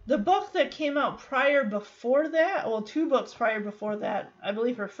 The book that came out before that, well, 2 books prior before that, I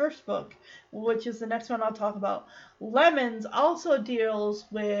believe her first book, which is the next one I'll talk about, Lemons, also deals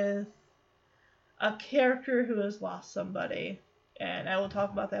with a character who has lost somebody. And I will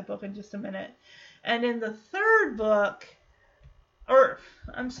talk about that book in just a minute. And in the third book, so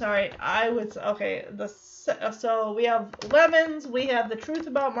we have Lemons, we have The Truth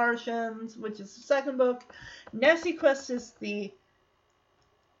About Martians, which is the second book. Nessie Quest is the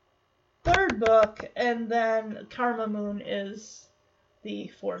third book, and then Karma Moon is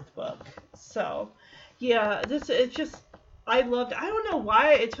the 4th book. So, yeah, I loved it. I don't know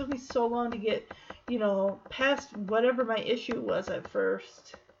why it took me so long to get, past whatever my issue was at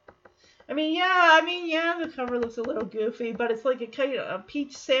first. I mean, the cover looks a little goofy, but it's like a kind of a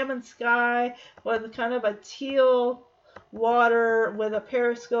peach salmon sky with kind of a teal water with a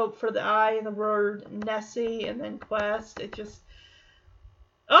periscope for the eye and the word Nessie and then Quest. It just,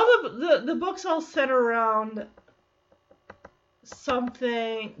 all the books all center around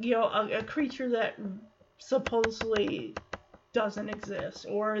something, a creature that supposedly doesn't exist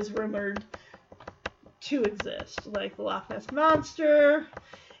or is rumored to exist, like the Loch Ness Monster.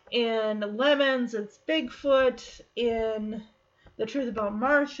 In Lemons, it's Bigfoot. In The Truth About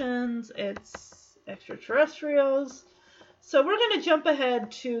Martians, it's extraterrestrials. So we're going to jump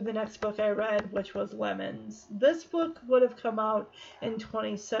ahead to the next book I read, which was Lemons. This book would have come out in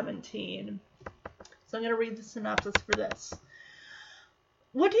 2017. So I'm going to read the synopsis for this.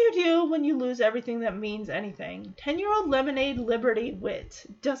 What do you do when you lose everything that means anything? 10-year-old Lemonade Liberty Wit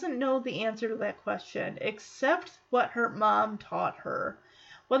doesn't know the answer to that question, except what her mom taught her.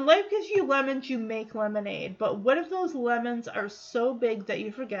 When life gives you lemons, you make lemonade. But what if those lemons are so big that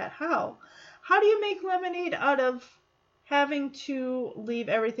you forget how? How do you make lemonade out of having to leave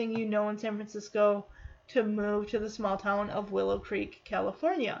everything you know in San Francisco to move to the small town of Willow Creek,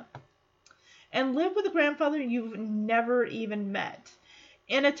 California, and live with a grandfather you've never even met?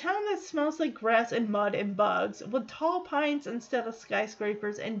 In a town that smells like grass and mud and bugs, with tall pines instead of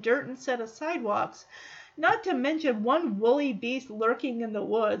skyscrapers and dirt instead of sidewalks, Not to mention one woolly beast lurking in the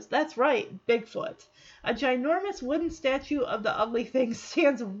woods. That's right, Bigfoot. A ginormous wooden statue of the ugly thing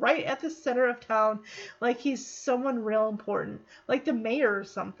stands right at the center of town like he's someone real important, like the mayor or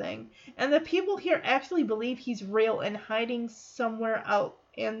something. And the people here actually believe he's real and hiding somewhere out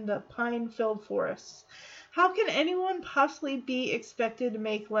in the pine-filled forests. How can anyone possibly be expected to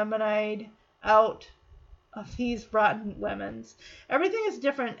make lemonade out of these rotten lemons? Everything is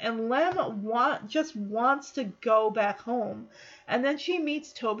different, and Lem just wants to go back home. And then she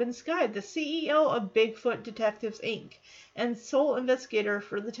meets Tobin Skye, the CEO of Bigfoot Detectives, Inc., and sole investigator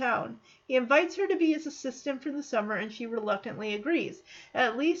for the town. He invites her to be his assistant for the summer, and she reluctantly agrees,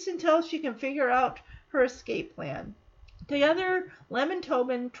 at least until she can figure out her escape plan. Together, Lem and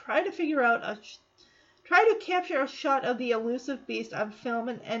Tobin try to capture a shot of the elusive beast on film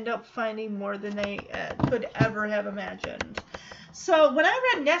and end up finding more than they could ever have imagined. So when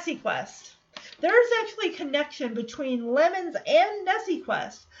I read Nessie Quest, there is actually a connection between Lemons and Nessie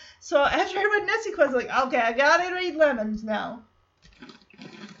Quest. So after I read Nessie Quest, I was like, okay, I gotta read Lemons now.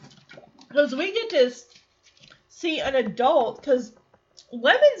 Because we get to see an adult, because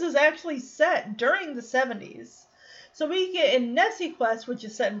Lemons is actually set during the 70s. So we get in Nessie Quest, which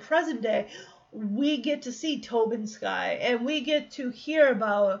is set in present day, we get to see Tobin Skye, and we get to hear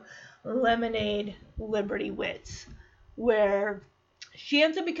about Lemonade Liberty Wits, where she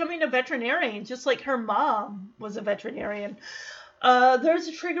ends up becoming a veterinarian, just like her mom was a veterinarian. There's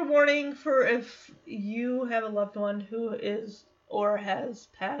a trigger warning for if you have a loved one who is or has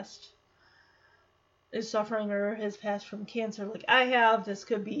passed, is suffering or has passed from cancer, like I have. This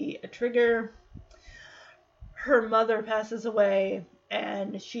could be a trigger. Her mother passes away,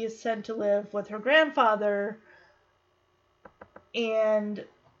 and she is sent to live with her grandfather, and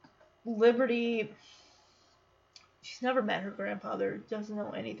Liberty, she's never met her grandfather, doesn't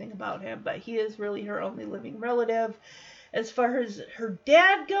know anything about him, but he is really her only living relative. As far as her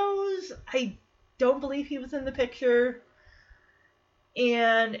dad goes, I don't believe he was in the picture,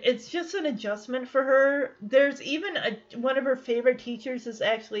 and it's just an adjustment for her. There's even one of her favorite teachers has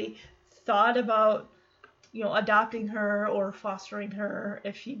actually thought about adopting her or fostering her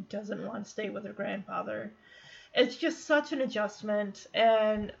if she doesn't want to stay with her grandfather. It's just such an adjustment,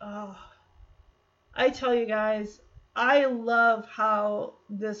 and I tell you guys, I love how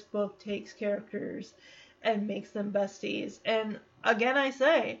this book takes characters and makes them besties. And again, I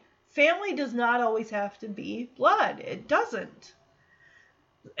say, family does not always have to be blood. It doesn't.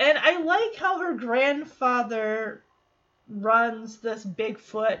 And I like how her grandfather runs this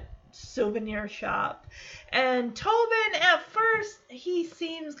Bigfoot souvenir shop, and Tobin, at first, he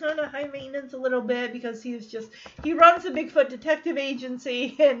seems kind of high maintenance a little bit because he runs a Bigfoot detective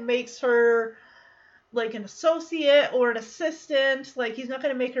agency and makes her like an associate or an assistant. Like, he's not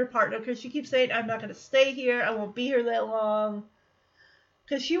going to make her partner because she keeps saying, I'm not going to stay here, I won't be here that long,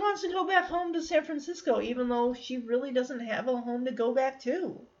 because she wants to go back home to San Francisco, even though she really doesn't have a home to go back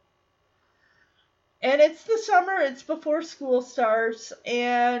to. And it's the summer, it's before school starts,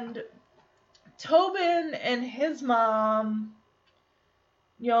 and Tobin and his mom,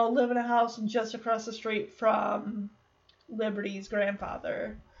 live in a house just across the street from Liberty's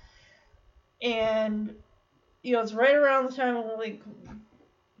grandfather. And, it's right around the time of,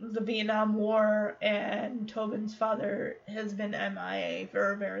 the Vietnam War, and Tobin's father has been MIA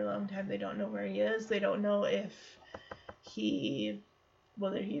for a very long time. They don't know where he is. They don't know whether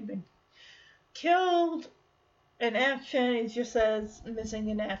he had been killed in action. It just says missing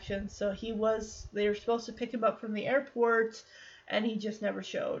in action. So they were supposed to pick him up from the airport, and he just never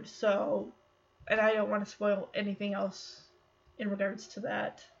showed. So, and I don't want to spoil anything else in regards to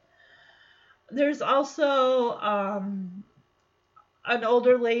that. There's also an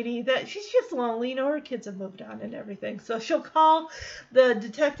older lady that she's just lonely. Her kids have moved on and everything. So she'll call the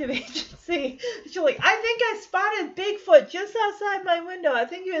detective agency. She'll I think I spotted Bigfoot just outside my window. I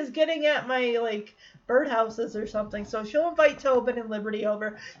think he was getting at my, birdhouses or something. So she'll invite Tobin and Liberty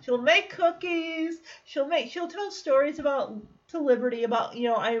over. She'll make cookies. She'll tell stories to Liberty about,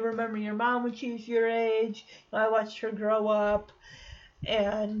 I remember your mom when she was your age. I watched her grow up.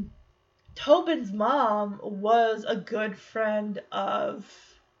 And Tobin's mom was a good friend of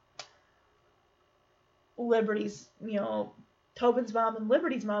Liberty's, Tobin's mom and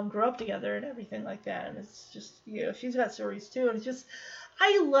Liberty's mom grew up together and everything like that. And it's just, she's got stories too. And it's just,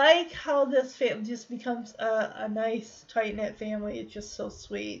 I like how this family just becomes a nice, tight-knit family. It's just so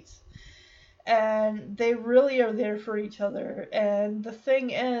sweet. And they really are there for each other. And the thing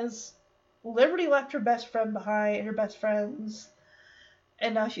is, Liberty left her best friend behind, her best friends.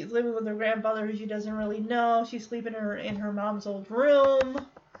 And now she's living with her grandfather who she doesn't really know. She's sleeping in her mom's old room.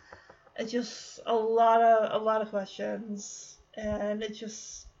 it's just a lot of questions, and it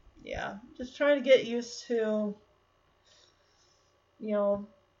just, yeah, just trying to get used to, you know,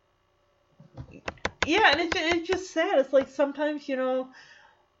 yeah, and it's just sad. It's like sometimes,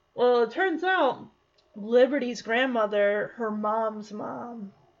 well, it turns out Liberty's grandmother, her mom's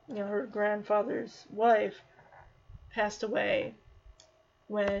mom, her grandfather's wife, passed away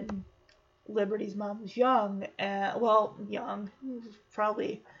when Liberty's mom was young, well, young,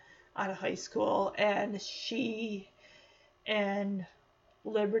 probably out of high school, and she and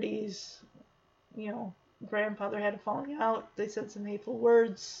Liberty's, you know, grandfather had a falling out. They said some hateful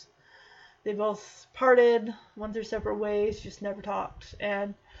words. They both parted, went their separate ways, just never talked.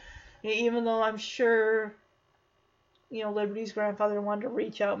 And even though I'm sure, Liberty's grandfather wanted to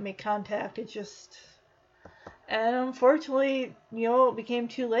reach out and make contact, and unfortunately, it became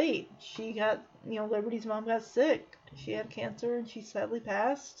too late. She got, Liberty's mom got sick. She had cancer and she sadly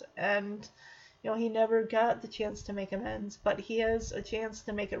passed. And, he never got the chance to make amends, but he has a chance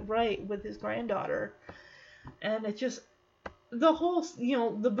to make it right with his granddaughter. And it just, the whole,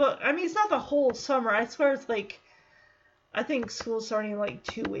 the book, I mean, it's not the whole summer. I swear it's like, I think school's starting in like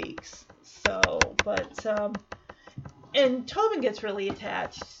 2 weeks. So, but, and Tobin gets really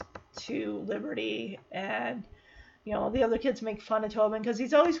attached to Liberty, and, the other kids make fun of Tobin because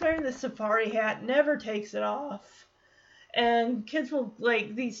he's always wearing this safari hat, never takes it off. And kids will,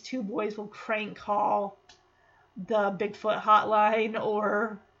 like, these two boys will crank call the Bigfoot hotline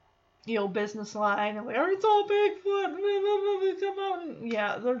or, business line. And like, oh, it's all Bigfoot, come on.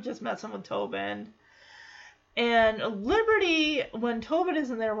 Yeah, they're just messing with Tobin. And Liberty, when Tobin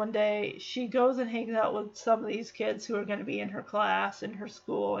isn't there one day, she goes and hangs out with some of these kids who are going to be in her class, in her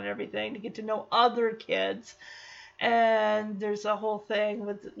school and everything, to get to know other kids. And there's a whole thing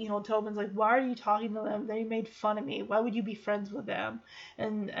with, Tobin's like, why are you talking to them? They made fun of me. Why would you be friends with them?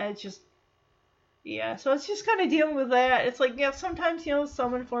 And it's just, yeah, so it's just kind of dealing with that. It's like, yeah, sometimes,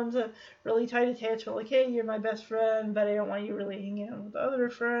 someone forms a really tight attachment, like, hey, you're my best friend, but I don't want you really hanging out with other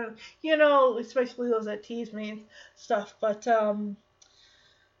friends, especially those that tease me and stuff. But, we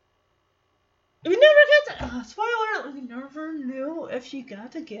never got to, spoiler, we never knew if she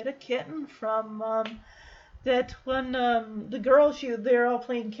got to get a kitten from, that when the girls, they're all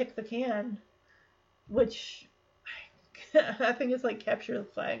playing kick the can, which I think it's like capture the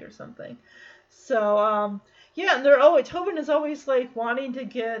flag or something. So yeah, and Tobin is always like wanting to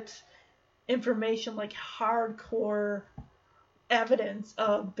get information, like hardcore evidence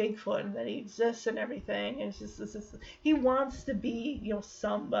of Bigfoot and that he exists and everything. And it's just he wants to be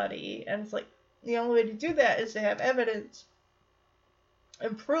somebody, and it's like the only way to do that is to have evidence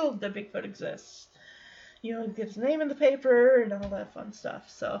and prove that Bigfoot exists. Get his name in the paper and all that fun stuff.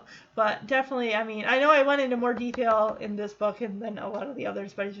 So, but definitely, I mean, I know I went into more detail in this book and than a lot of the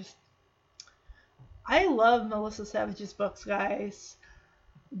others, but I love Melissa Savage's books, guys.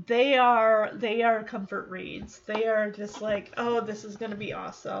 They are comfort reads. They are just like, oh, this is going to be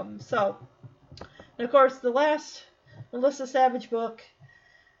awesome. So, and of course, the last Melissa Savage book,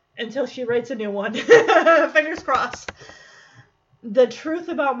 until she writes a new one, fingers crossed, The Truth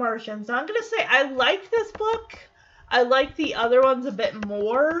About Martians. Now, I'm going to say I like this book. I like the other ones a bit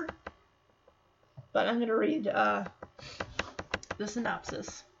more. But I'm going to read the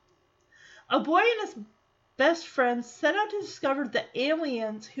synopsis. A boy and his best friend set out to discover the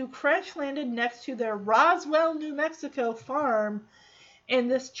aliens who crash landed next to their Roswell, New Mexico farm in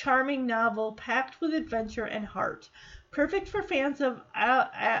this charming novel packed with adventure and heart. Perfect for fans of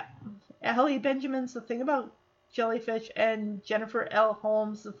Allie Benjamin's The Thing About Jellyfish and Jennifer L.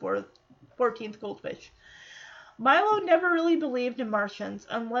 Holmes' The 14th Goldfish. Milo never really believed in Martians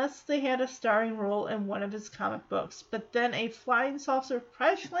unless they had a starring role in one of his comic books, but then a flying saucer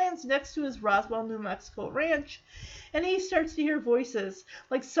crash lands next to his Roswell, New Mexico ranch, and he starts to hear voices,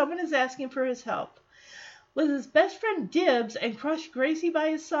 like someone is asking for his help. With his best friend Dibs and Crush Gracie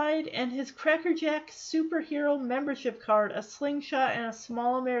by his side, and his Crackerjack superhero membership card, a slingshot, and a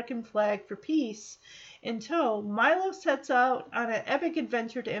small American flag for peace in tow, Milo sets out on an epic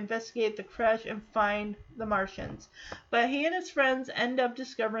adventure to investigate the crash and find the Martians. But he and his friends end up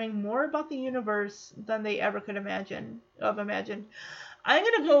discovering more about the universe than they ever could imagine. I'm going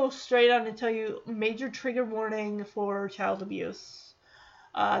to go straight on and tell you major trigger warning for child abuse.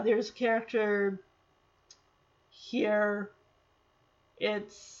 There's a character here.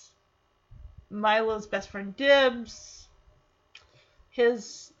 It's Milo's best friend Dibs.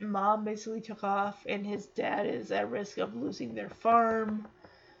 His mom basically took off, and his dad is at risk of losing their farm.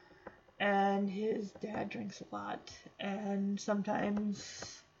 And his dad drinks a lot. And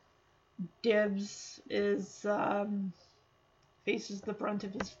sometimes Dibs is faces the brunt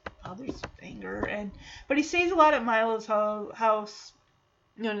of his father's anger, but he stays a lot at Milo's house.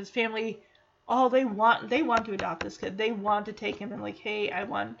 And his family, they want to adopt this kid. They want to take him, and like, hey,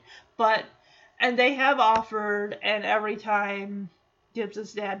 and they have offered, and every time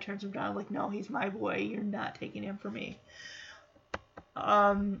Gibbs' dad turns him down, like, no, he's my boy. You're not taking him from me.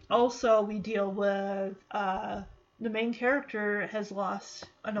 Also, we deal with the main character has lost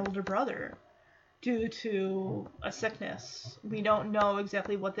an older brother due to a sickness. We don't know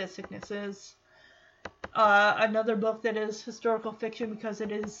exactly what that sickness is. Another book that is historical fiction because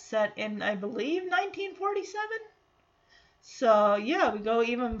it is set in, I believe, 1947. So yeah, we go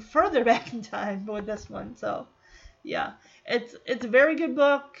even further back in time with this one. So yeah, it's a very good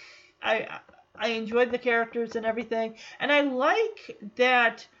book. I enjoyed the characters and everything, and I like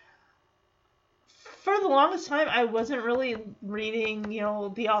that. For the longest time, I wasn't really reading, the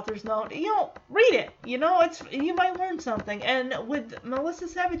author's note. Read it. You might learn something. And with Melissa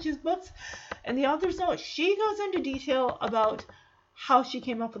Savage's books and the author's note, she goes into detail about how she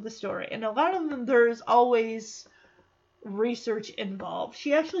came up with the story. And a lot of them, there's always research involved.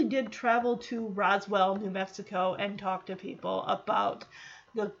 She actually did travel to Roswell, New Mexico, and talk to people about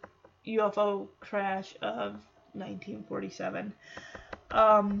the UFO crash of 1947.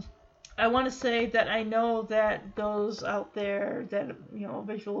 I want to say that I know that those out there that,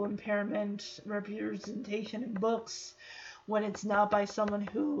 visual impairment representation in books, when it's not by someone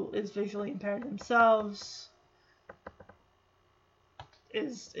who is visually impaired themselves,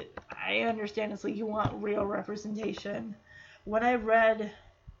 I understand it's like you want real representation. When I read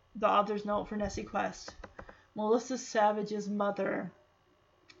the author's note for Nessie Quest, Melissa Savage's mother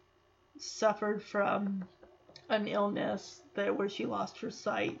suffered from an illness where she lost her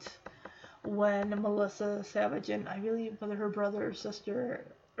sight when Melissa Savage and I believe whether her brother or sister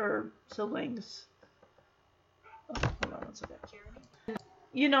or siblings. Hold on one second.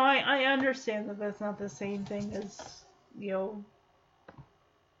 I understand that that's not the same thing as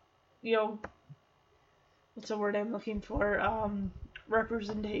what's the word I'm looking for?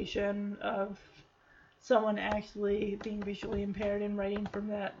 Representation of someone actually being visually impaired and writing from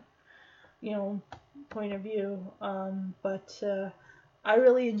that point of view. But I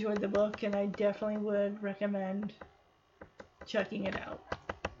really enjoyed the book, and I definitely would recommend checking it out.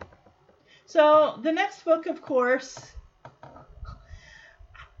 So the next book, of course,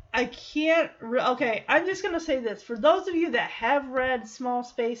 I'm just going to say this. For those of you that have read Small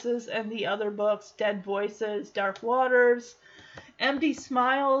Spaces and the other books, Dead Voices, Dark Waters, Empty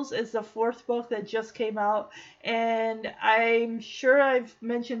Smiles is the fourth book that just came out, and I'm sure I've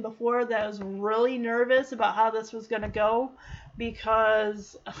mentioned before that I was really nervous about how this was going to go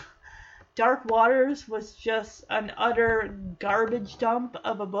because Dark Waters was just an utter garbage dump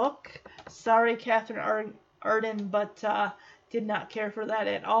of a book. Sorry, Catherine Arden, but did not care for that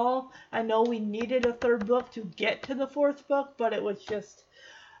at all. I know we needed a third book to get to the fourth book, but it was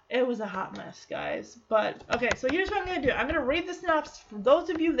a hot mess, guys. But, okay, so here's what I'm going to do. I'm going to read the synopsis for those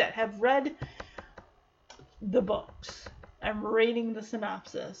of you that have read the books. I'm reading the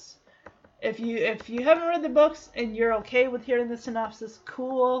synopsis. If you haven't read the books and you're okay with hearing the synopsis,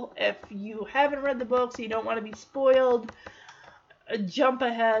 cool. If you haven't read the books, you don't want to be spoiled, jump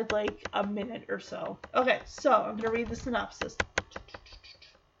ahead like a minute or so. Okay, so I'm going to read the synopsis.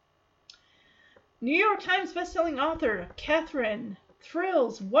 New York Times bestselling author Catherine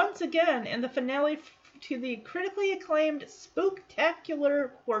thrills once again in the finale to the critically acclaimed spooktacular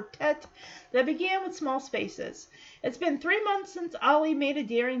quartet that began with Small Spaces. It's been 3 months since Ollie made a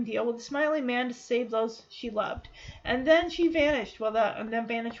daring deal with the Smiling Man to save those she loved, and then she vanished without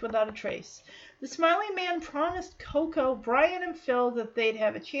a trace. The Smiling Man promised Coco, Brian, and Phil that they'd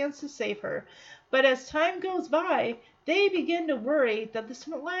have a chance to save her, but as time goes by, they begin to worry that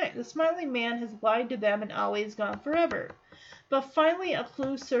the Smiling Man has lied to them and Ollie is gone forever. But finally a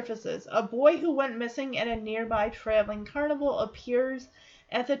clue surfaces. A boy who went missing at a nearby traveling carnival appears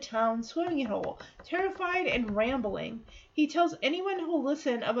at the town swimming hole, terrified and rambling. He tells anyone who will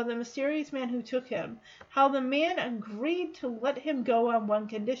listen about the mysterious man who took him, how the man agreed to let him go on one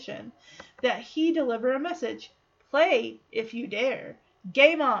condition, that he deliver a message. Play if you dare.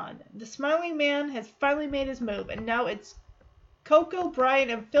 Game on. The Smiling Man has finally made his move, and now it's Coco, Brian,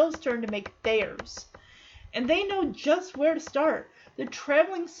 and Phil's turn to make theirs. And they know just where to start. The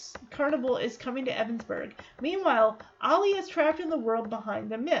traveling carnival is coming to Evansburg. Meanwhile, Ollie is trapped in the world behind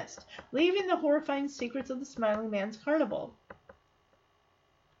the mist, leaving the horrifying secrets of the Smiling Man's carnival.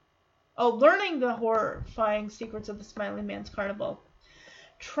 Learning the horrifying secrets of the Smiling Man's carnival.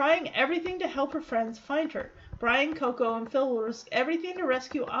 Trying everything to help her friends find her. Brian, Coco, and Phil will risk everything to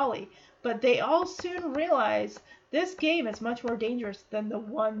rescue Ollie, but they all soon realize this game is much more dangerous than the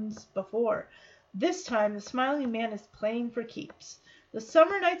ones before. This time, the Smiling Man is playing for keeps. The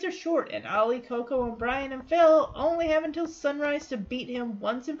summer nights are short, and Ollie, Coco, and Brian and Phil only have until sunrise to beat him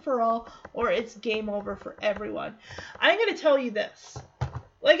once and for all, or it's game over for everyone. I'm going to tell you this.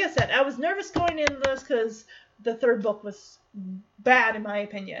 Like I said, I was nervous going into this because the third book was bad, in my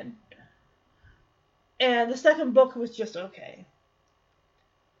opinion. And the second book was just okay.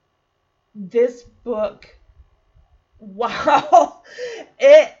 This book, wow,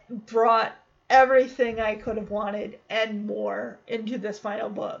 it brought everything I could have wanted and more into this final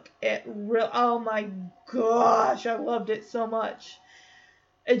book. Oh my gosh, I loved it so much.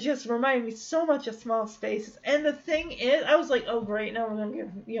 It just reminded me so much of Small Spaces. And the thing is, I was like, oh great, now we're going to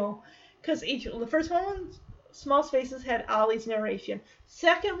give, because the first one, Small Spaces, had Ollie's narration.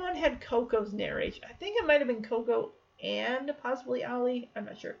 Second one had Coco's narration. I think it might have been Coco and possibly Ollie. I'm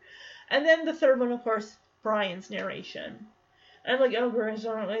not sure. And then the third one, of course, Brian's narration. And I'm like, oh, great.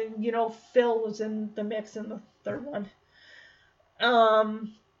 Phil was in the mix in the third one.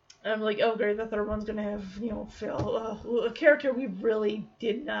 I'm like, oh, great. The third one's going to have, Phil. A character we really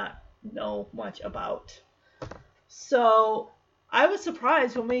did not know much about. So I was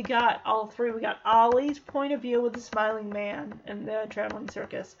surprised when we got all three. We got Ollie's point of view with the Smiling Man and the traveling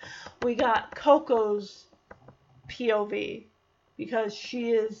circus. We got Coco's POV because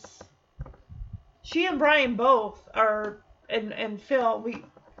she and Brian both are, and Phil, we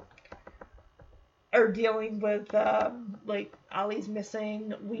are dealing with, Ollie's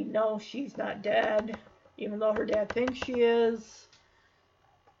missing. We know she's not dead, even though her dad thinks she is.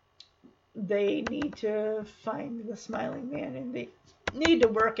 They need to find the Smiling Man, and they need to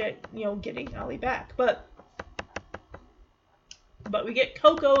work at, getting Ollie back. But we get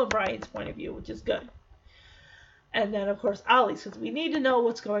Coco and Brian's point of view, which is good. And then, of course, Ollie's, because we need to know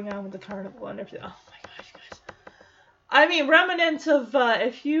what's going on with the carnival and everything. Oh my gosh, guys. I mean, remnants of,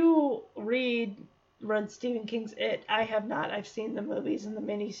 if you read Stephen King's It, I have not. I've seen the movies and the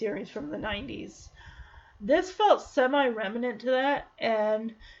miniseries from the 90s. This felt semi-remnant to that,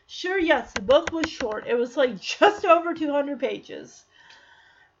 and sure, yes, the book was short. It was like just over 200 pages.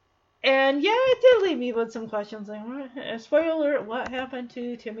 And yeah, it did leave me with some questions. Like, spoiler alert, what happened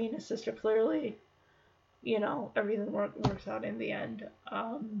to Timmy and his sister? Clearly, everything works out in the end.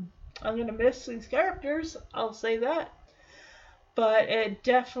 I'm going to miss these characters, I'll say that. But it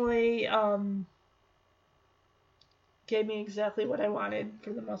definitely gave me exactly what I wanted for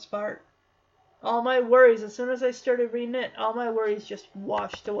the most part. All my worries, as soon as I started reading it, all my worries just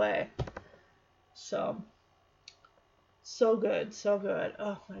washed away. So good, so good.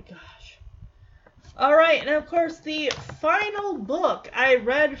 Oh my gosh. Alright, and of course, the final book I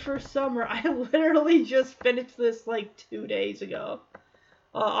read for summer, I literally just finished this like 2 days ago.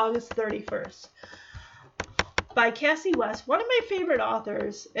 August 31st. By Cassie West, one of my favorite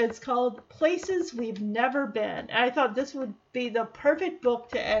authors. It's called Places We've Never Been. And I thought this would be the perfect book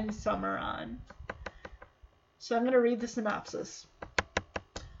to end summer on. So I'm going to read the synopsis.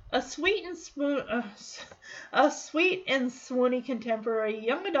 A sweet and swoony contemporary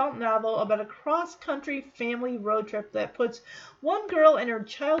young adult novel about a cross-country family road trip that puts one girl and her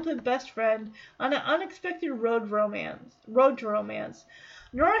childhood best friend on an unexpected road to romance.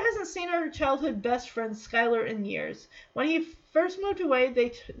 Nora hasn't seen her childhood best friend Skylar in years. When he first moved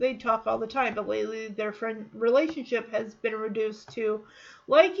away, they talk all the time, but lately their relationship has been reduced to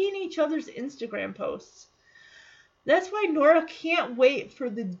liking each other's Instagram posts. That's why Nora can't wait for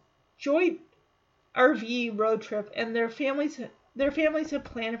the Joy RV road trip, and their families have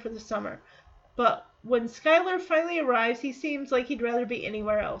planned for the summer. But when Skylar finally arrives, he seems like he'd rather be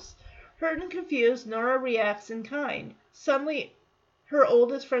anywhere else. Hurt and confused, Nora reacts in kind. Suddenly, her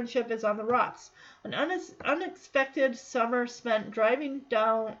oldest friendship is on the rocks. An unexpected summer spent driving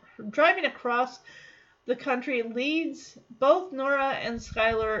across the country leads both Nora and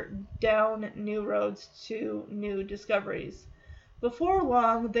Skylar down new roads to new discoveries. Before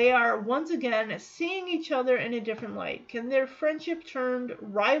long, they are once again seeing each other in a different light. Can their friendship turned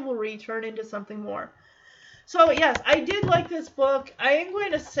rivalry turn into something more? So yes, I did like this book. I am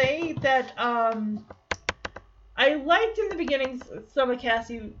going to say that I liked in the beginning some of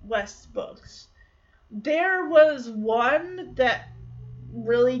Cassie West's books. There was one that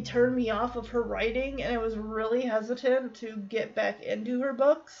really turned me off of her writing, and I was really hesitant to get back into her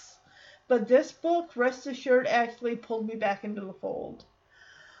books. But this book, rest assured, actually pulled me back into the fold.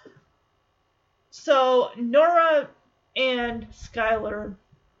 So Nora and Skylar,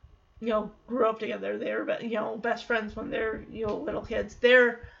 grew up together. They were, best friends when they're, little kids.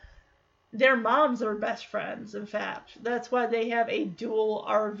 their moms are best friends, in fact. That's why they have a dual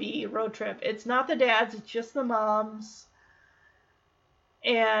RV road trip. It's not the dads, it's just the moms.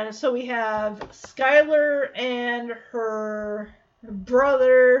 And so we have Skylar and her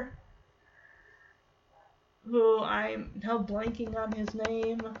brother, who I'm now blanking on his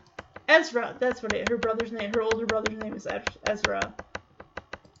name. Ezra, that's what her brother's name, her older brother's name is Ezra.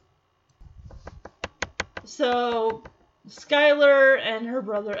 So Skylar and her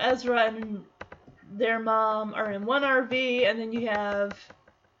brother Ezra and their mom are in one RV, and then you have,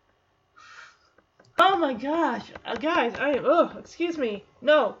 oh my gosh, guys, excuse me,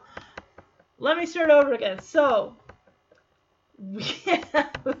 no, let me start over again. So we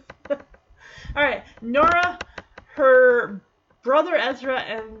have, alright, Nora, her brother Ezra,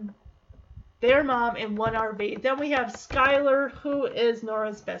 and their mom in one RV. Then we have Skylar, who is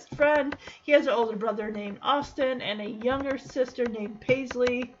Nora's best friend. He has an older brother named Austin and a younger sister named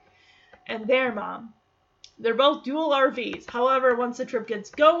Paisley, and their mom. They're both dual RVs. However, once the trip gets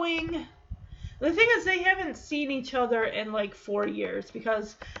going, the thing is they haven't seen each other in like 4 years,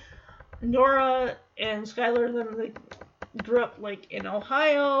 because Nora and Skylar, they grew up like in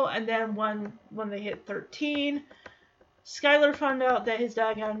Ohio, and then when they hit 13, Skylar found out that his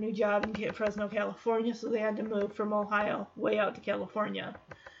dad got a new job in Fresno, California, so they had to move from Ohio way out to California.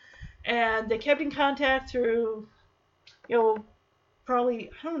 And they kept in contact through,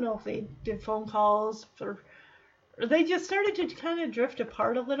 probably, I don't know if they did phone calls, or they just started to kind of drift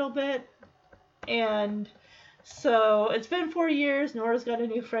apart a little bit. And so it's been 4 years. Nora's got a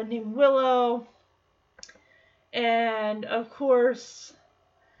new friend named Willow. And, of course,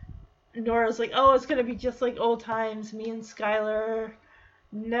 Nora's like, oh, it's going to be just like old times. Me and Skylar,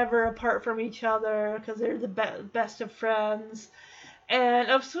 never apart from each other, because they're the best of friends. And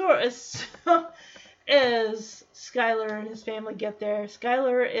of course, as Skylar and his family get there,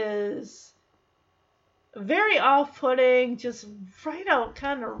 Skylar is very off-putting, just right out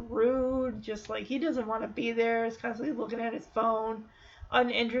kind of rude, just like he doesn't want to be there. He's constantly looking at his phone,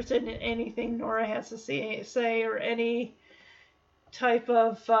 uninterested in anything Nora has to say or any type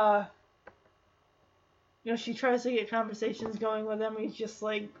of, she tries to get conversations going with him. He's just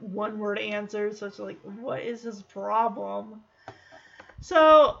like one-word answers. So it's like, what is his problem?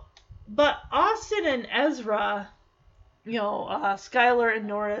 So, but Austin and Ezra, Skylar and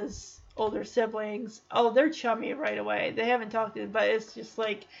Nora's older siblings, they're chummy right away. They haven't talked to, but it's just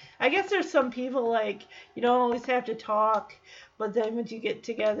like, I guess there's some people like, you don't always have to talk, but then when you get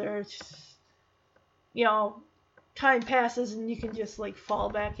together, it's just, time passes and you can just like fall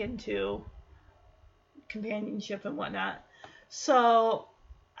back into companionship and whatnot. So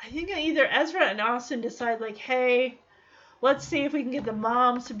I think either Ezra and Austin decide like, hey, let's see if we can get the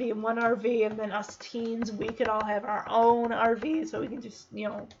moms to be in one RV, and then us teens, we could all have our own RV so we can just,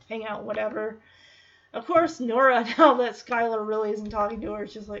 hang out, whatever. Of course, Nora, now that Skylar really isn't talking to her,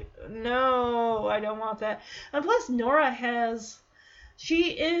 is just like, no, I don't want that. And plus, Nora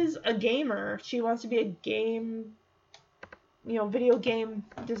she is a gamer. She wants to be a game, video game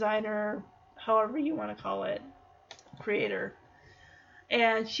designer, however you want to call it, creator.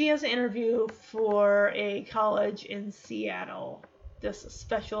 And she has an interview for a college in Seattle, this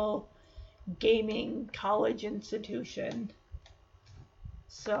special gaming college institution.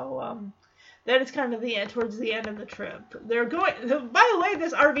 So, that is kind of towards the end of the trip. They're going, by the way,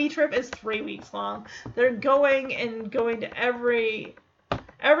 this RV trip is 3 weeks long. They're going to every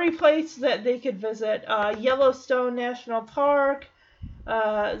place that they could visit. Yellowstone National Park,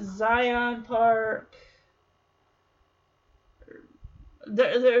 Zion Park.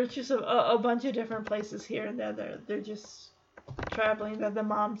 There's just a bunch of different places here and there. They're just traveling, that the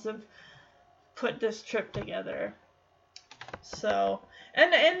moms have put this trip together. So,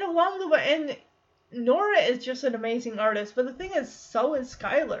 and along the way, and Nora is just an amazing artist, but the thing is, so is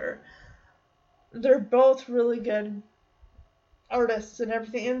Skylar. They're both really good artists and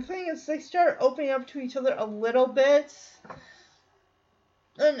everything. And the thing is, they start opening up to each other a little bit.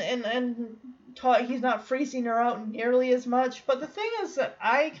 And he's not freezing her out nearly as much. But the thing is that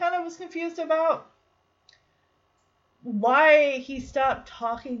I kind of was confused about why he stopped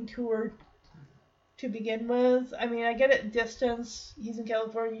talking to her to begin with. I mean, I get it, distance. He's in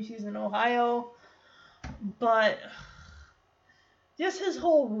California, she's in Ohio. But just his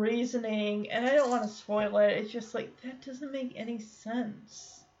whole reasoning, and I don't want to spoil it, it's just like, that doesn't make any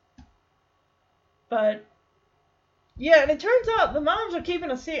sense. But yeah, and it turns out the moms are keeping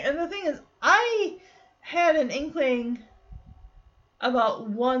a secret. And the thing is, I had an inkling about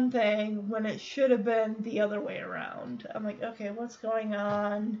one thing when it should have been the other way around. I'm like, okay, what's going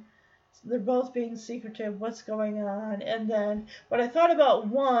on? they're both being secretive. What's going on? And then what I thought about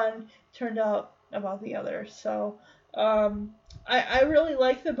one turned out about the other. So I really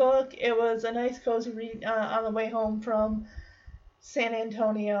liked the book. It was a nice, cozy read on the way home from San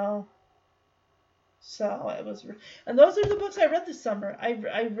Antonio. So it was, and those are the books I read this summer.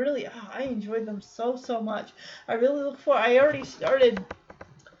 I really, I enjoyed them so much. I really look for. I already started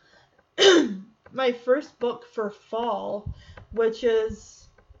my first book for fall, which is,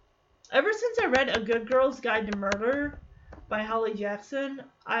 ever since I read A Good Girl's Guide to Murder by Holly Jackson,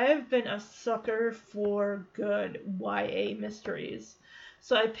 I have been a sucker for good YA mysteries.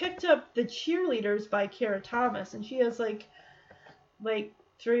 So I picked up The Cheerleaders by Kara Thomas, and she has like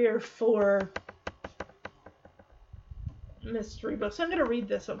 3 or 4 mystery books. So I'm going to read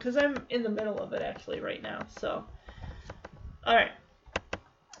this one because I'm in the middle of it actually right now. So, alright.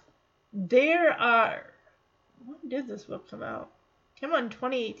 When did this book come out? It came out in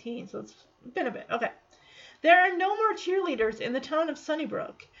 2018, so it's been a bit. Okay. There are no more cheerleaders in the town of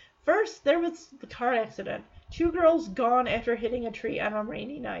Sunnybrook. First, there was the car accident. 2 girls gone after hitting a tree on a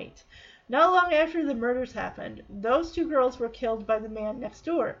rainy night. Not long after the murders happened, those 2 girls were killed by the man next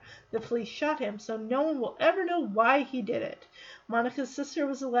door. The police shot him, so no one will ever know why he did it. Monica's sister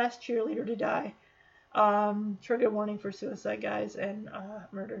was the last cheerleader to die. Trigger warning for suicide, guys, and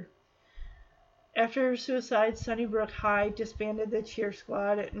murder. After her suicide, Sunnybrook High disbanded the cheer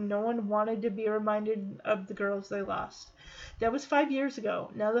squad. No one wanted to be reminded of the girls they lost. That was 5 years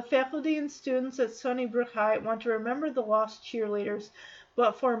ago. Now the faculty and students at Sunnybrook High want to remember the lost cheerleaders,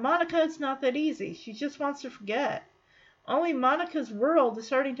 but for Monica it's not that easy. She just wants to forget. Only Monica's world is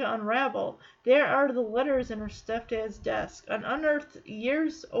starting to unravel. There are the letters in her stepdad's desk, an unearthed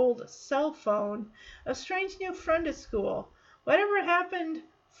years-old cell phone, a strange new friend at school. Whatever happened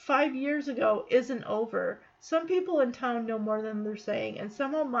 5 years ago isn't over. Some people in town know more than they're saying, and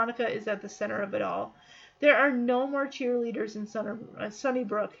somehow Monica is at the center of it all. There are no more cheerleaders in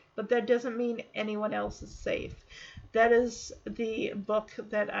Sunnybrook, but that doesn't mean anyone else is safe. That is the book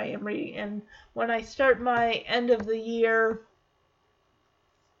that I am reading, and when I start my end of the year,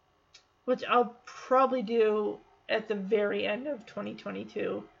 which I'll probably do at the very end of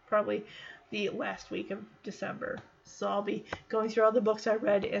 2022, probably the last week of December. So I'll be going through all the books I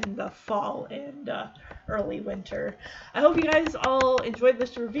read in the fall and early winter. I hope you guys all enjoyed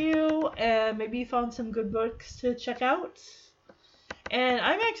this review and maybe you found some good books to check out. And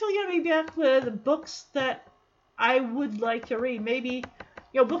I'm actually going to be back with books that I would like to read. Maybe,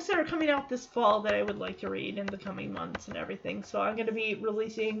 books that are coming out this fall that I would like to read in the coming months and everything. So I'm going to be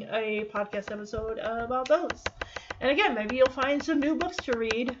releasing a podcast episode about those. And again, maybe you'll find some new books to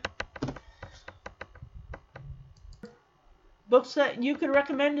read. Books that you could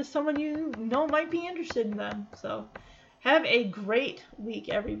recommend to someone you know might be interested in them. So, have a great week,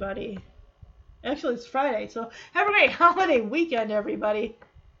 everybody. Actually, it's Friday, so have a great holiday weekend, everybody.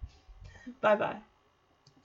 Bye-bye.